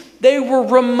feasts, they were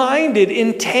reminded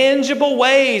in tangible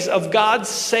ways of God's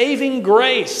saving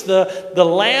grace. The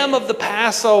lamb of the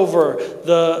Passover,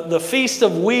 the Feast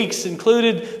of Weeks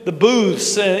included the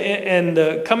booths and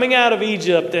the coming out of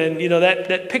Egypt, and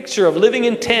that picture of living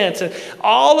in tents. And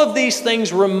all of these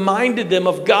things reminded them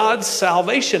of God's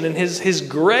salvation and His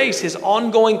grace, His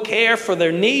ongoing care for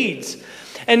their needs.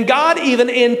 And God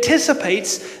even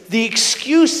anticipates the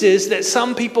excuses that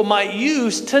some people might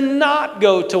use to not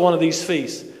go to one of these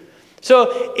feasts.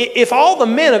 So if all the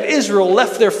men of Israel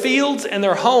left their fields and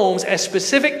their homes at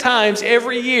specific times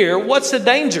every year, what's the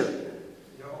danger?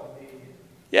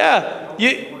 Yeah,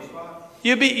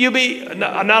 you'd be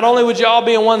not only would you all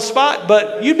be in one spot,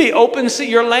 but you'd be open.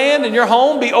 Your land and your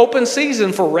home be open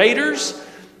season for raiders.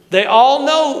 They all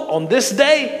know on this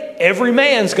day, every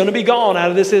man's going to be gone out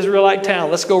of this Israelite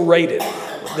town. Let's go raid it.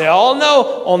 They all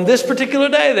know on this particular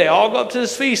day, they all go up to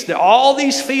this feast, that all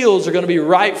these fields are going to be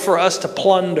ripe for us to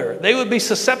plunder. They would be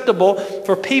susceptible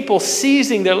for people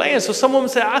seizing their land. So someone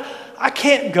would say, I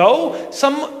can't go.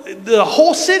 The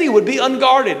whole city would be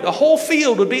unguarded. The whole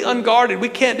field would be unguarded. We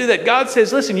can't do that. God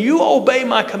says, listen, you obey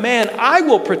my command. I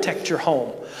will protect your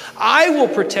home. I will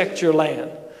protect your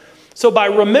land. So by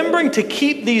remembering to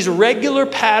keep these regular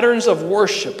patterns of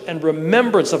worship and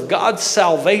remembrance of God's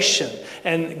salvation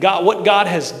and what God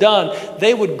has done,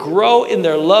 they would grow in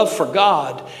their love for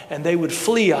God, and they would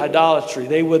flee idolatry.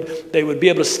 They would be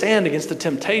able to stand against the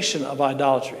temptation of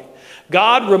idolatry.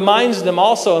 God reminds them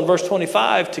also in verse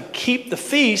 25 to keep the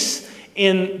feasts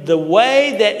in the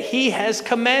way that He has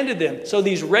commanded them. So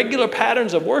these regular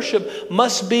patterns of worship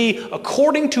must be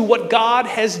according to what God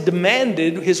has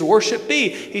demanded His worship be.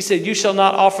 He said, you shall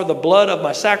not offer the blood of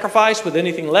my sacrifice with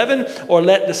anything leavened, or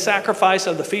let the sacrifice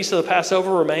of the feast of the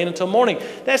Passover remain until morning.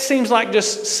 That seems like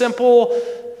just simple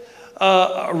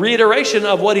reiteration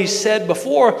of what He said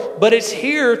before, but it's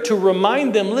here to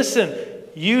remind them, listen,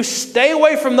 you stay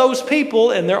away from those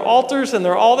people and their altars and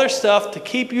all their stuff to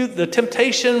keep you the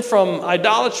temptation from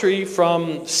idolatry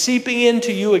from seeping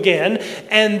into you again.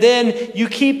 And then you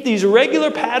keep these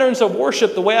regular patterns of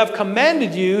worship the way I've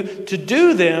commanded you to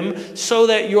do them, so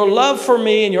that your love for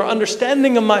me and your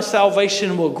understanding of my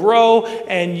salvation will grow,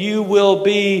 and your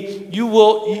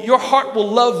heart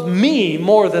will love me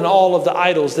more than all of the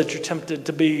idols that you're tempted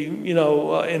to be,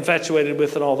 infatuated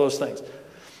with and all those things.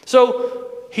 So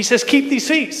He says, keep these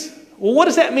feasts. Well, what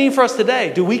does that mean for us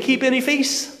today? Do we keep any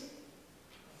feasts?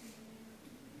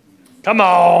 Come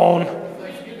on.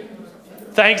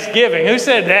 Thanksgiving. Who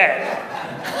said that?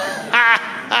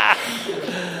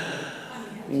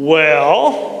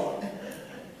 Well,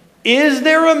 is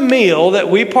there a meal that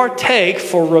we partake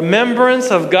for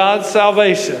remembrance of God's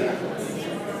salvation?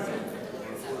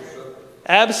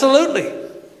 Absolutely.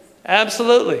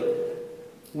 Absolutely.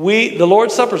 The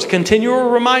Lord's Supper is a continual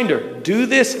reminder. Do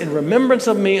this in remembrance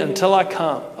of me until I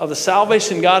come, of the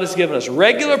salvation God has given us.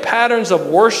 Regular patterns of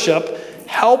worship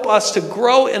help us to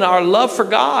grow in our love for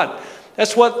God.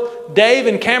 That's what Dave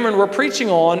and Cameron were preaching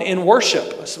on in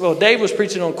worship. Well, Dave was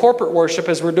preaching on corporate worship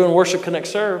as we're doing Worship Connect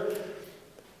Serve.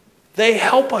 They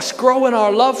help us grow in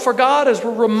our love for God as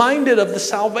we're reminded of the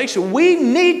salvation. We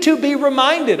need to be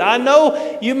reminded. I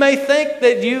know you may think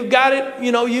that you've got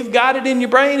it in your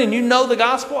brain and you know the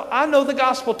gospel. I know the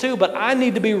gospel too, but I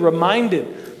need to be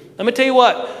reminded. Let me tell you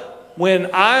what, when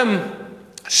I'm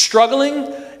struggling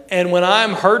and when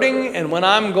I'm hurting and when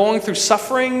I'm going through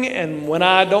suffering and when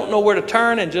I don't know where to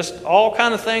turn and just all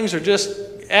kind of things are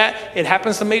it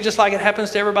happens to me just like it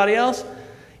happens to everybody else.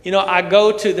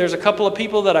 There's a couple of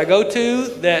people that I go to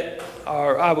that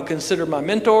I would consider my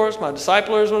mentors, my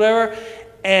disciplers, whatever.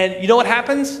 And you know what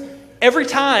happens? Every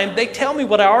time they tell me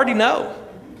what I already know.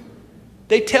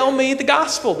 They tell me the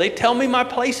gospel. They tell me my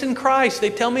place in Christ.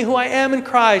 They tell me who I am in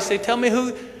Christ. They tell me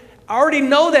I already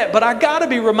know that, but I got to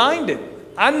be reminded.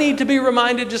 I need to be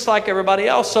reminded just like everybody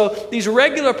else. So these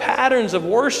regular patterns of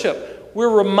worship, We're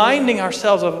reminding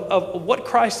ourselves of what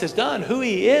Christ has done, who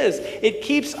He is. It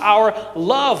keeps our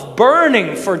love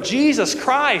burning for Jesus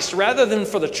Christ rather than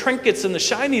for the trinkets and the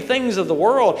shiny things of the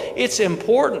world. It's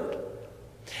important.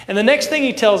 And the next thing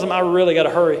He tells them, I really got to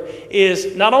hurry,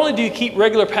 is not only do you keep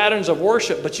regular patterns of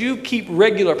worship, but you keep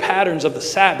regular patterns of the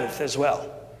Sabbath as well.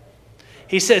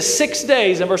 He says 6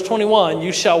 days in verse 21,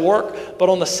 you shall work, but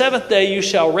on the seventh day you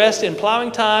shall rest. In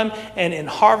plowing time and in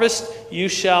harvest you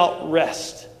shall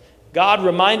rest. God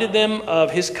reminded them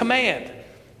of His command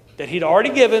that He'd already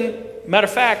given. Matter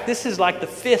of fact, this is like the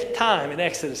 5th time in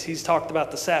Exodus He's talked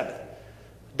about the Sabbath.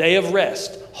 Day of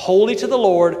rest, holy to the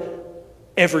Lord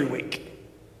every week.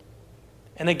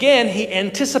 And again, He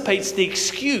anticipates the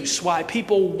excuse why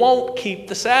people won't keep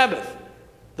the Sabbath.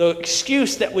 The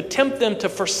excuse that would tempt them to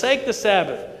forsake the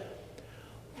Sabbath.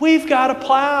 We've got to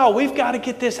plow. We've got to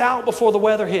get this out before the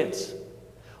weather hits.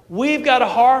 We've got to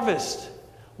harvest.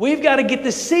 We've got to get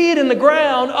the seed in the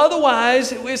ground.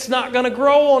 Otherwise, it's not going to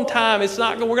grow on time.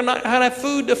 We're not going to have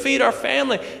food to feed our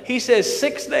family. He says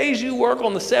 6 days you work,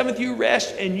 on the 7th you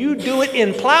rest, and you do it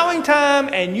in plowing time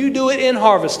and you do it in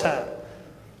harvest time.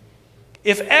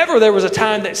 If ever there was a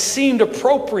time that seemed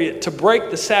appropriate to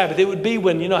break the Sabbath, it would be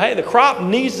when, hey, the crop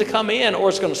needs to come in or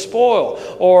it's going to spoil.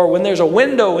 Or when there's a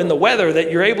window in the weather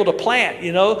that you're able to plant,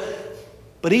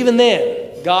 But even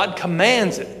then, God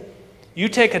commands it. You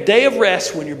take a day of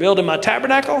rest when you're building my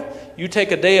tabernacle. You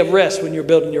take a day of rest when you're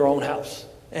building your own house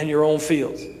and your own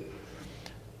fields.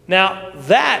 Now,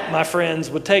 that, my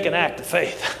friends, would take an act of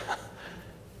faith.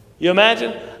 You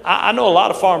imagine? I know a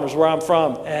lot of farmers where I'm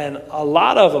from, and a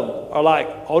lot of them are like,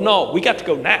 oh no, we got to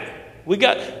go now.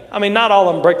 Not all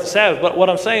of them break the Sabbath, but what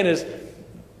I'm saying is,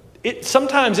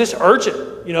 sometimes it's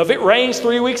urgent. If it rains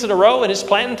 3 weeks in a row and it's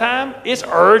planting time, it's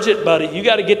urgent, buddy. You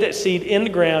got to get that seed in the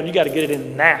ground. You got to get it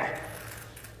in now.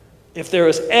 If there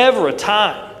was ever a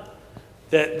time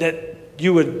that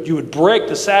you would break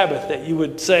the Sabbath, that you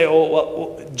would say,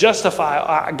 justify,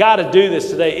 I got to do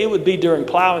this today, it would be during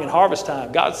plowing and harvest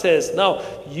time. God says, no,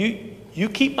 you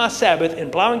keep my Sabbath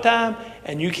in plowing time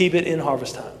and you keep it in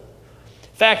harvest time.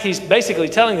 In fact, He's basically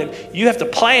telling them, you have to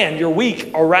plan your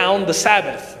week around the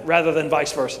Sabbath rather than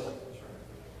vice versa.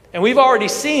 And we've already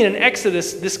seen in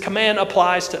Exodus, this command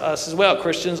applies to us as well.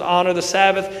 Christians honor the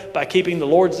Sabbath by keeping the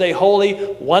Lord's Day holy,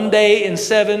 1 day in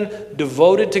 7,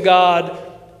 devoted to God.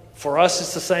 For us,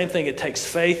 it's the same thing. It takes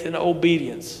faith and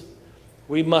obedience.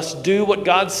 We must do what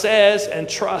God says and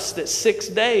trust that 6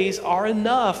 days are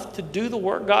enough to do the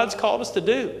work God's called us to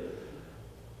do.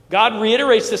 God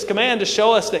reiterates this command to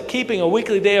show us that keeping a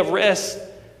weekly day of rest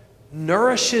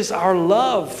nourishes our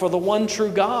love for the one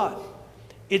true God.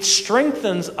 It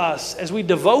strengthens us as we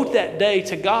devote that day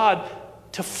to God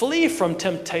to flee from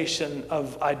temptation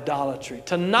of idolatry,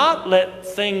 to not let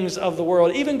things of the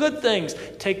world, even good things,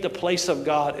 take the place of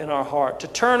God in our heart, to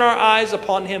turn our eyes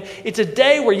upon Him. It's a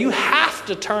day where you have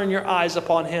to turn your eyes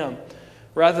upon Him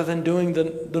rather than doing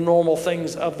the normal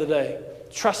things of the day,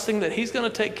 trusting that He's going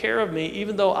to take care of me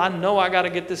even though I know I got to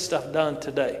get this stuff done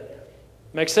today.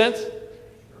 Make sense?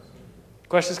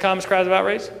 Questions, comments, cries of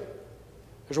outrage?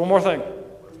 There's one more thing.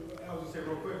 I was going to say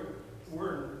real quick,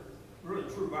 we're in really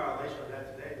true violation of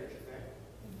that today, don't you think?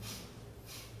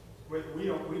 We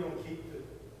don't keep the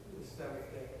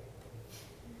seventh day.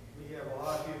 We have a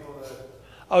lot of people that...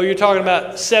 Oh, you're talking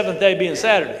about seventh day being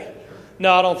Saturday?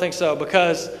 No, I don't think so,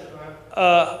 because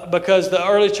the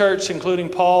early church, including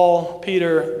Paul,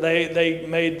 Peter, they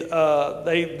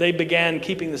began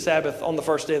keeping the Sabbath on the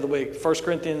first day of the week. 1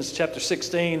 Corinthians chapter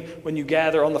 16, when you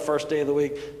gather on the first day of the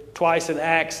week. Twice in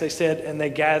Acts, they said, and they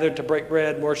gathered to break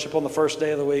bread and worship on the first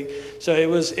day of the week. So it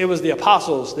was the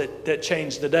apostles that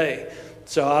changed the day.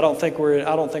 So I don't think we're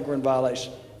in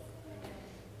violation.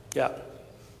 Yeah.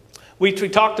 We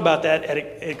talked about that at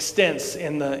extents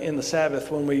in the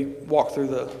Sabbath when we walked through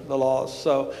the laws.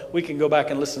 So we can go back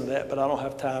and listen to that, but I don't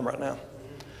have time right now.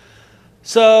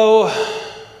 So,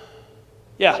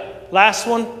 yeah, last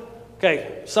one.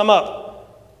 Okay, sum up.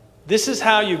 This is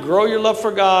how you grow your love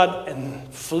for God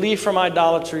and flee from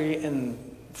idolatry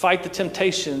and fight the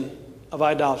temptation of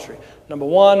idolatry. Number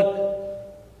one,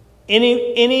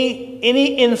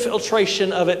 any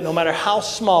infiltration of it, no matter how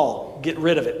small, get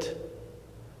rid of it.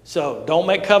 So don't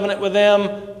make covenant with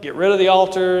them. Get rid of the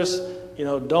altars.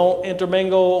 Don't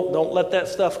intermingle. Don't let that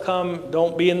stuff come.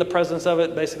 Don't be in the presence of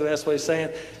it. Basically, that's what he's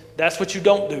saying. That's what you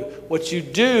don't do. What you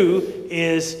do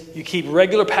is you keep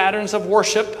regular patterns of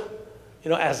worship,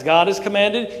 as God has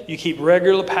commanded. You keep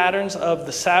regular patterns of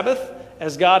the Sabbath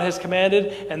as God has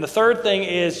commanded. And the third thing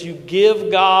is you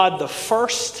give God the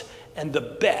first and the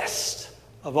best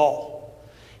of all.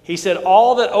 He said,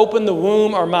 all that open the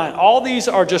womb are mine. All these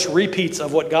are just repeats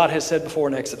of what God has said before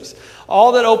in Exodus.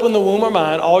 All that open the womb are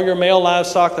mine. All your male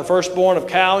livestock, the firstborn of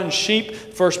cow and sheep,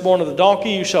 firstborn of the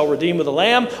donkey, you shall redeem with a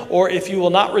lamb. Or if you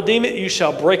will not redeem it, you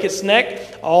shall break its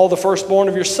neck. All the firstborn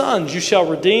of your sons you shall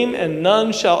redeem, and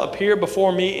none shall appear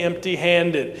before me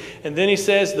empty-handed. And then he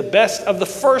says, the best of the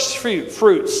first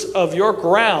fruits of your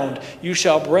ground you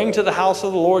shall bring to the house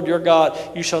of the Lord your God.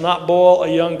 You shall not boil a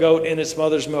young goat in its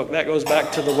mother's milk. That goes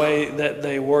back to the way that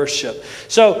they worship.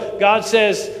 So God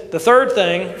says the third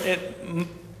thing,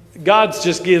 God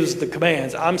just gives the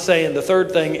commands. I'm saying the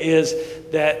third thing is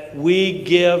that we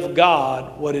give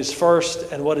God what is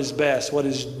first and what is best, what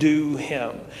is due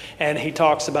him. And he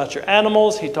talks about your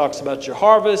animals, he talks about your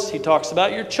harvest, he talks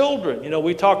about your children. You know,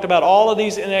 we talked about all of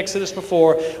these in Exodus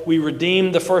before. We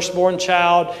redeemed the firstborn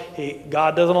child.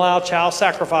 God doesn't allow child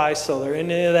sacrifice, so there isn't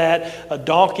any of that. A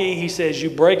donkey, he says, you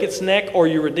break its neck or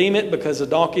you redeem it, because a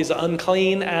donkey is an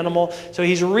unclean animal. So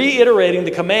he's reiterating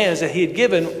the commands that he had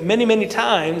given many, many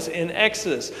times in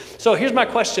Exodus. So here's my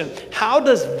question. How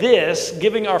does this,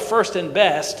 giving our first and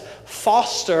best,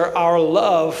 foster our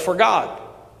love for God?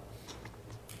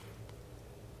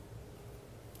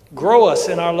 Grow us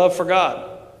in our love for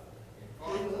God.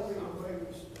 We love him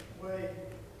the way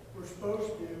we're supposed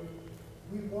to.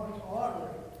 We want to honor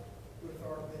him with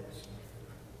our best.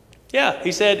 Yeah,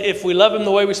 he said if we love him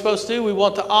the way we're supposed to, we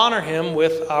want to honor him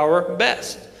with our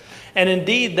best. And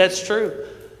indeed, that's true.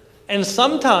 And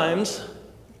sometimes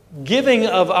giving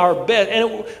of our best,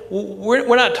 and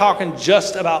we're not talking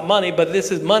just about money, but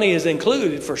money is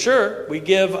included for sure. We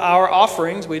give our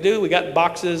offerings. We do. We got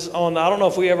boxes on. I don't know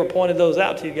if we ever pointed those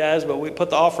out to you guys, but we put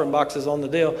the offering boxes on the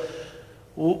deal.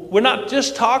 We're not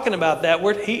just talking about that.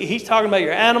 He's talking about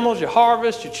your animals, your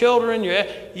harvest, your children,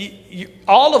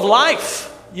 all of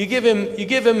life. You give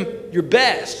him your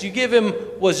best. You give him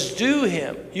what's due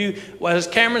him. As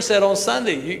Cameron said on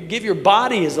Sunday, you give your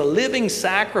body as a living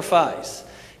sacrifice.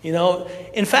 You know,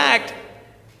 in fact,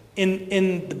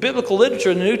 in the biblical literature,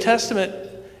 in the New Testament,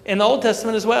 in the Old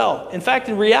Testament as well, in fact,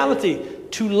 in reality,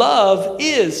 to love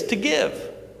is to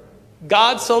give.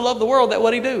 God so loved the world that what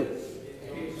did he do?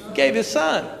 He gave his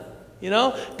son. You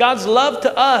know, God's love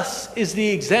to us is the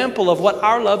example of what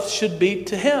our love should be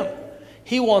to him.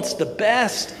 He wants the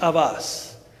best of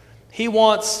us. He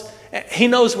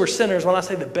knows we're sinners. When I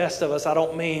say the best of us, I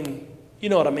don't mean, you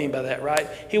know what I mean by that, right?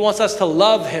 He wants us to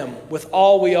love him with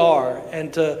all we are,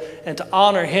 and to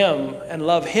honor him and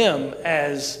love him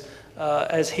as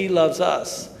he loves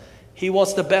us. He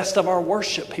wants the best of our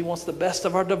worship. He wants the best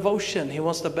of our devotion. He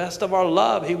wants the best of our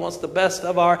love. He wants the best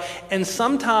of and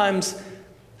sometimes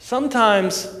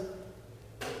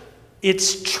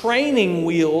it's training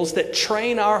wheels that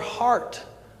train our heart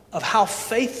of how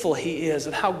faithful he is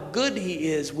and how good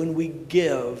he is when we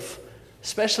give,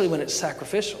 especially when it's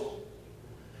sacrificial.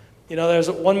 You know, there's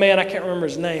one man, I can't remember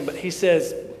his name, but he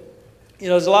says, you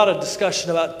know, there's a lot of discussion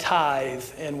about tithe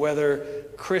and whether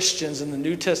Christians in the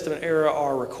New Testament era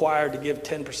are required to give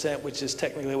 10%, which is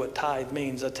technically what tithe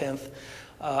means, a tenth.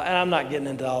 And I'm not getting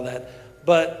into all that.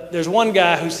 But there's one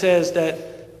guy who says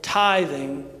that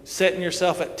tithing, setting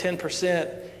yourself at 10%,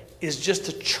 is just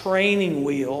a training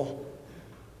wheel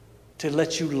to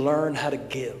let you learn how to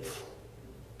give,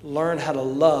 learn how to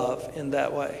love in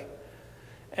that way.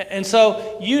 And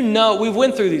so, you know, we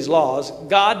went through these laws.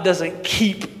 God doesn't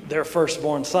keep their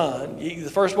firstborn son. The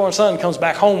firstborn son comes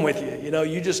back home with you. You know,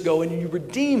 you just go and you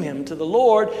redeem him to the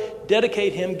Lord,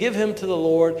 dedicate him, give him to the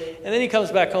Lord, and then he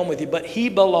comes back home with you. But he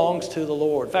belongs to the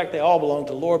Lord. In fact, they all belong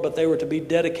to the Lord, but they were to be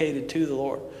dedicated to the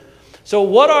Lord. So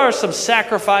what are some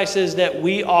sacrifices that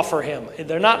we offer him?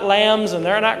 They're not lambs, and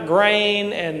they're not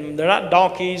grain, and they're not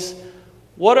donkeys.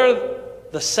 What are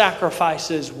the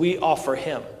sacrifices we offer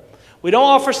him? We don't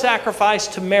offer sacrifice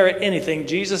to merit anything.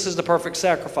 Jesus is the perfect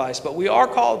sacrifice. But we are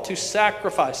called to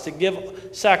sacrifice, to give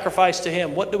sacrifice to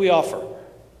him. What do we offer?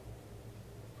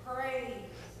 Praise.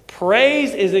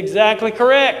 Praise is exactly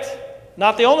correct.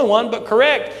 Not the only one, but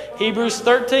correct. Hebrews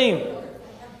 13.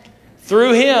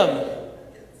 Through him,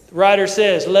 the writer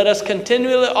says, let us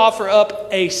continually offer up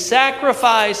a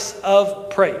sacrifice of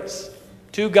praise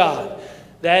to God.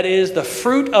 That is the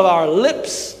fruit of our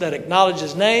lips that acknowledge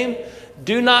his name.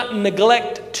 Do not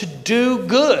neglect to do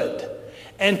good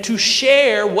and to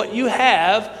share what you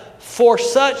have, for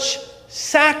such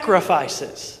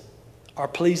sacrifices are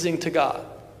pleasing to God.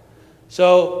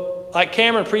 So, like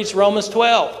Cameron preached Romans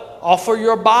 12, offer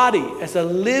your body as a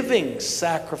living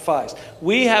sacrifice.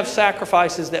 We have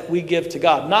sacrifices that we give to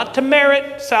God, not to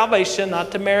merit salvation,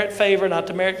 not to merit favor, not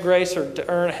to merit grace or to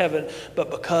earn heaven, but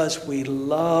because we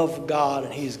love God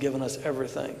and he's given us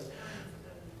everything.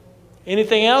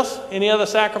 Anything else? Any other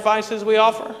sacrifices we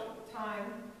offer?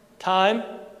 Time,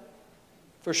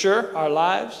 for sure. Our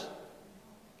lives.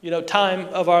 Time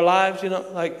of our lives,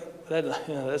 like that,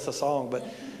 that's a song, but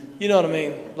you know what I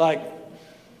mean? Like,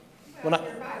 when Your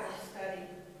Bible study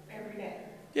every day.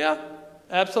 Yeah,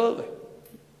 absolutely.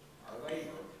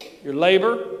 Your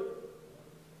labor,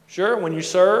 sure, when you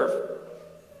serve,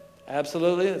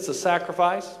 absolutely, it's a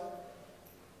sacrifice.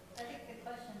 I think the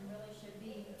question really should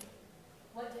be,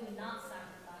 what do we not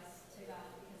sacrifice to God?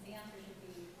 Because the answer should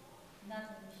be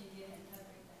nothing. We should give him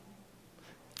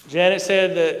everything. Janet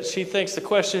said that she thinks the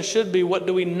question should be, what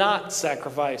do we not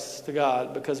sacrifice to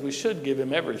God? Because we should give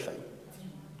him everything.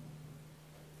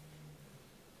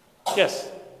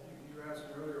 Yes? You were asking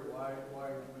earlier why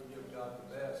we give God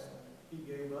the best. He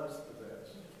gave us the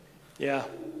best. Yeah. How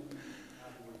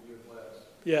can we give less?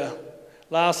 Yeah.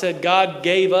 Lyle said God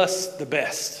gave us the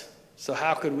best. So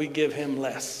how could we give him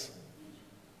less?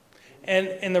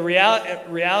 And the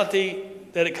reality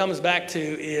that it comes back to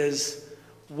is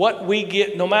what we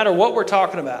get, no matter what we're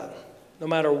talking about, no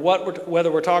matter whether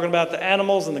we're talking about the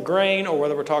animals and the grain, or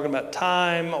whether we're talking about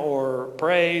time or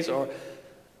praise, or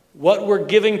what we're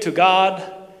giving to God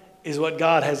is what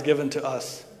God has given to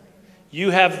us.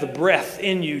 You have the breath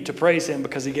in you to praise him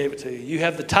because he gave it to you. You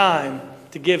have the time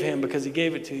to give him because he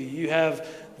gave it to you. You have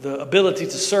the ability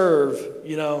to serve,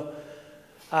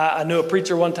 I knew a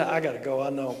preacher one time. I got to go, I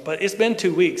know. But it's been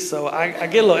 2 weeks, so I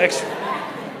get a little extra.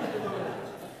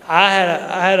 I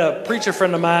had a preacher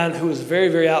friend of mine who was a very,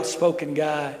 very outspoken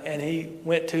guy, and he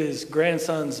went to his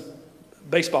grandson's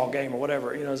baseball game or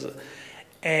whatever,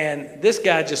 and this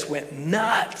guy just went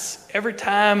nuts every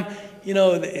time,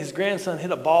 his grandson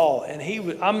hit a ball, and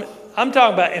I'm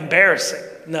talking about embarrassing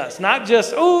nuts, not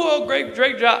just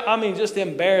great job. I mean, just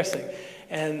embarrassing.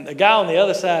 And the guy on the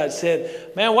other side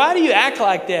said, "Man, why do you act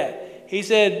like that?" He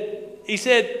said,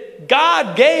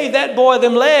 "God gave that boy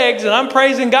them legs, and I'm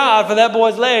praising God for that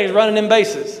boy's legs running them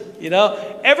bases."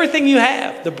 Everything you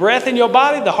have, the breath in your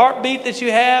body, the heartbeat that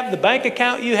you have, the bank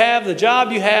account you have, the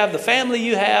job you have, the family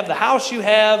you have, the house you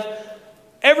have,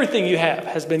 everything you have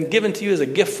has been given to you as a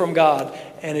gift from God.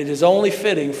 And it is only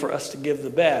fitting for us to give the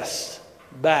best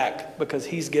back because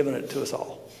he's given it to us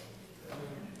all.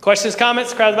 Questions,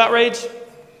 comments, crowd of outrage?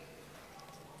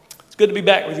 It's good to be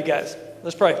back with you guys.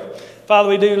 Let's pray. Father,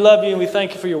 we do love you and we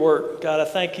thank you for your word. God, I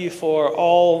thank you for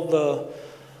all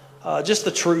just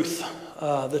the truth.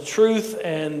 The truth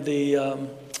and the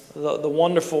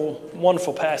wonderful,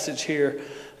 wonderful passage here.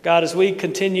 God, as we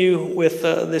continue with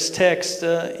this text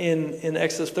in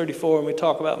Exodus 34, and we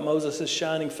talk about Moses'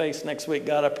 shining face next week,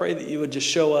 God, I pray that you would just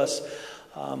show us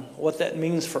what that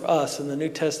means for us in the New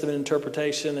Testament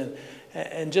interpretation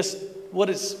and just what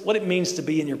it means to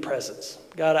be in your presence.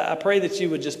 God, I pray that you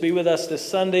would just be with us this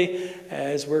Sunday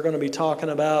as we're going to be talking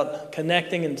about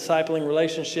connecting and discipling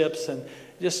relationships, and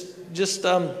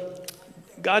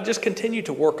God, just continue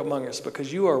to work among us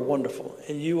because you are wonderful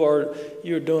and you're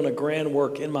doing a grand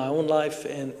work in my own life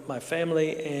and my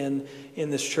family and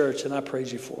in this church, and I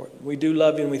praise you for it. We do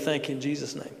love you and we thank you in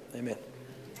Jesus' name. Amen.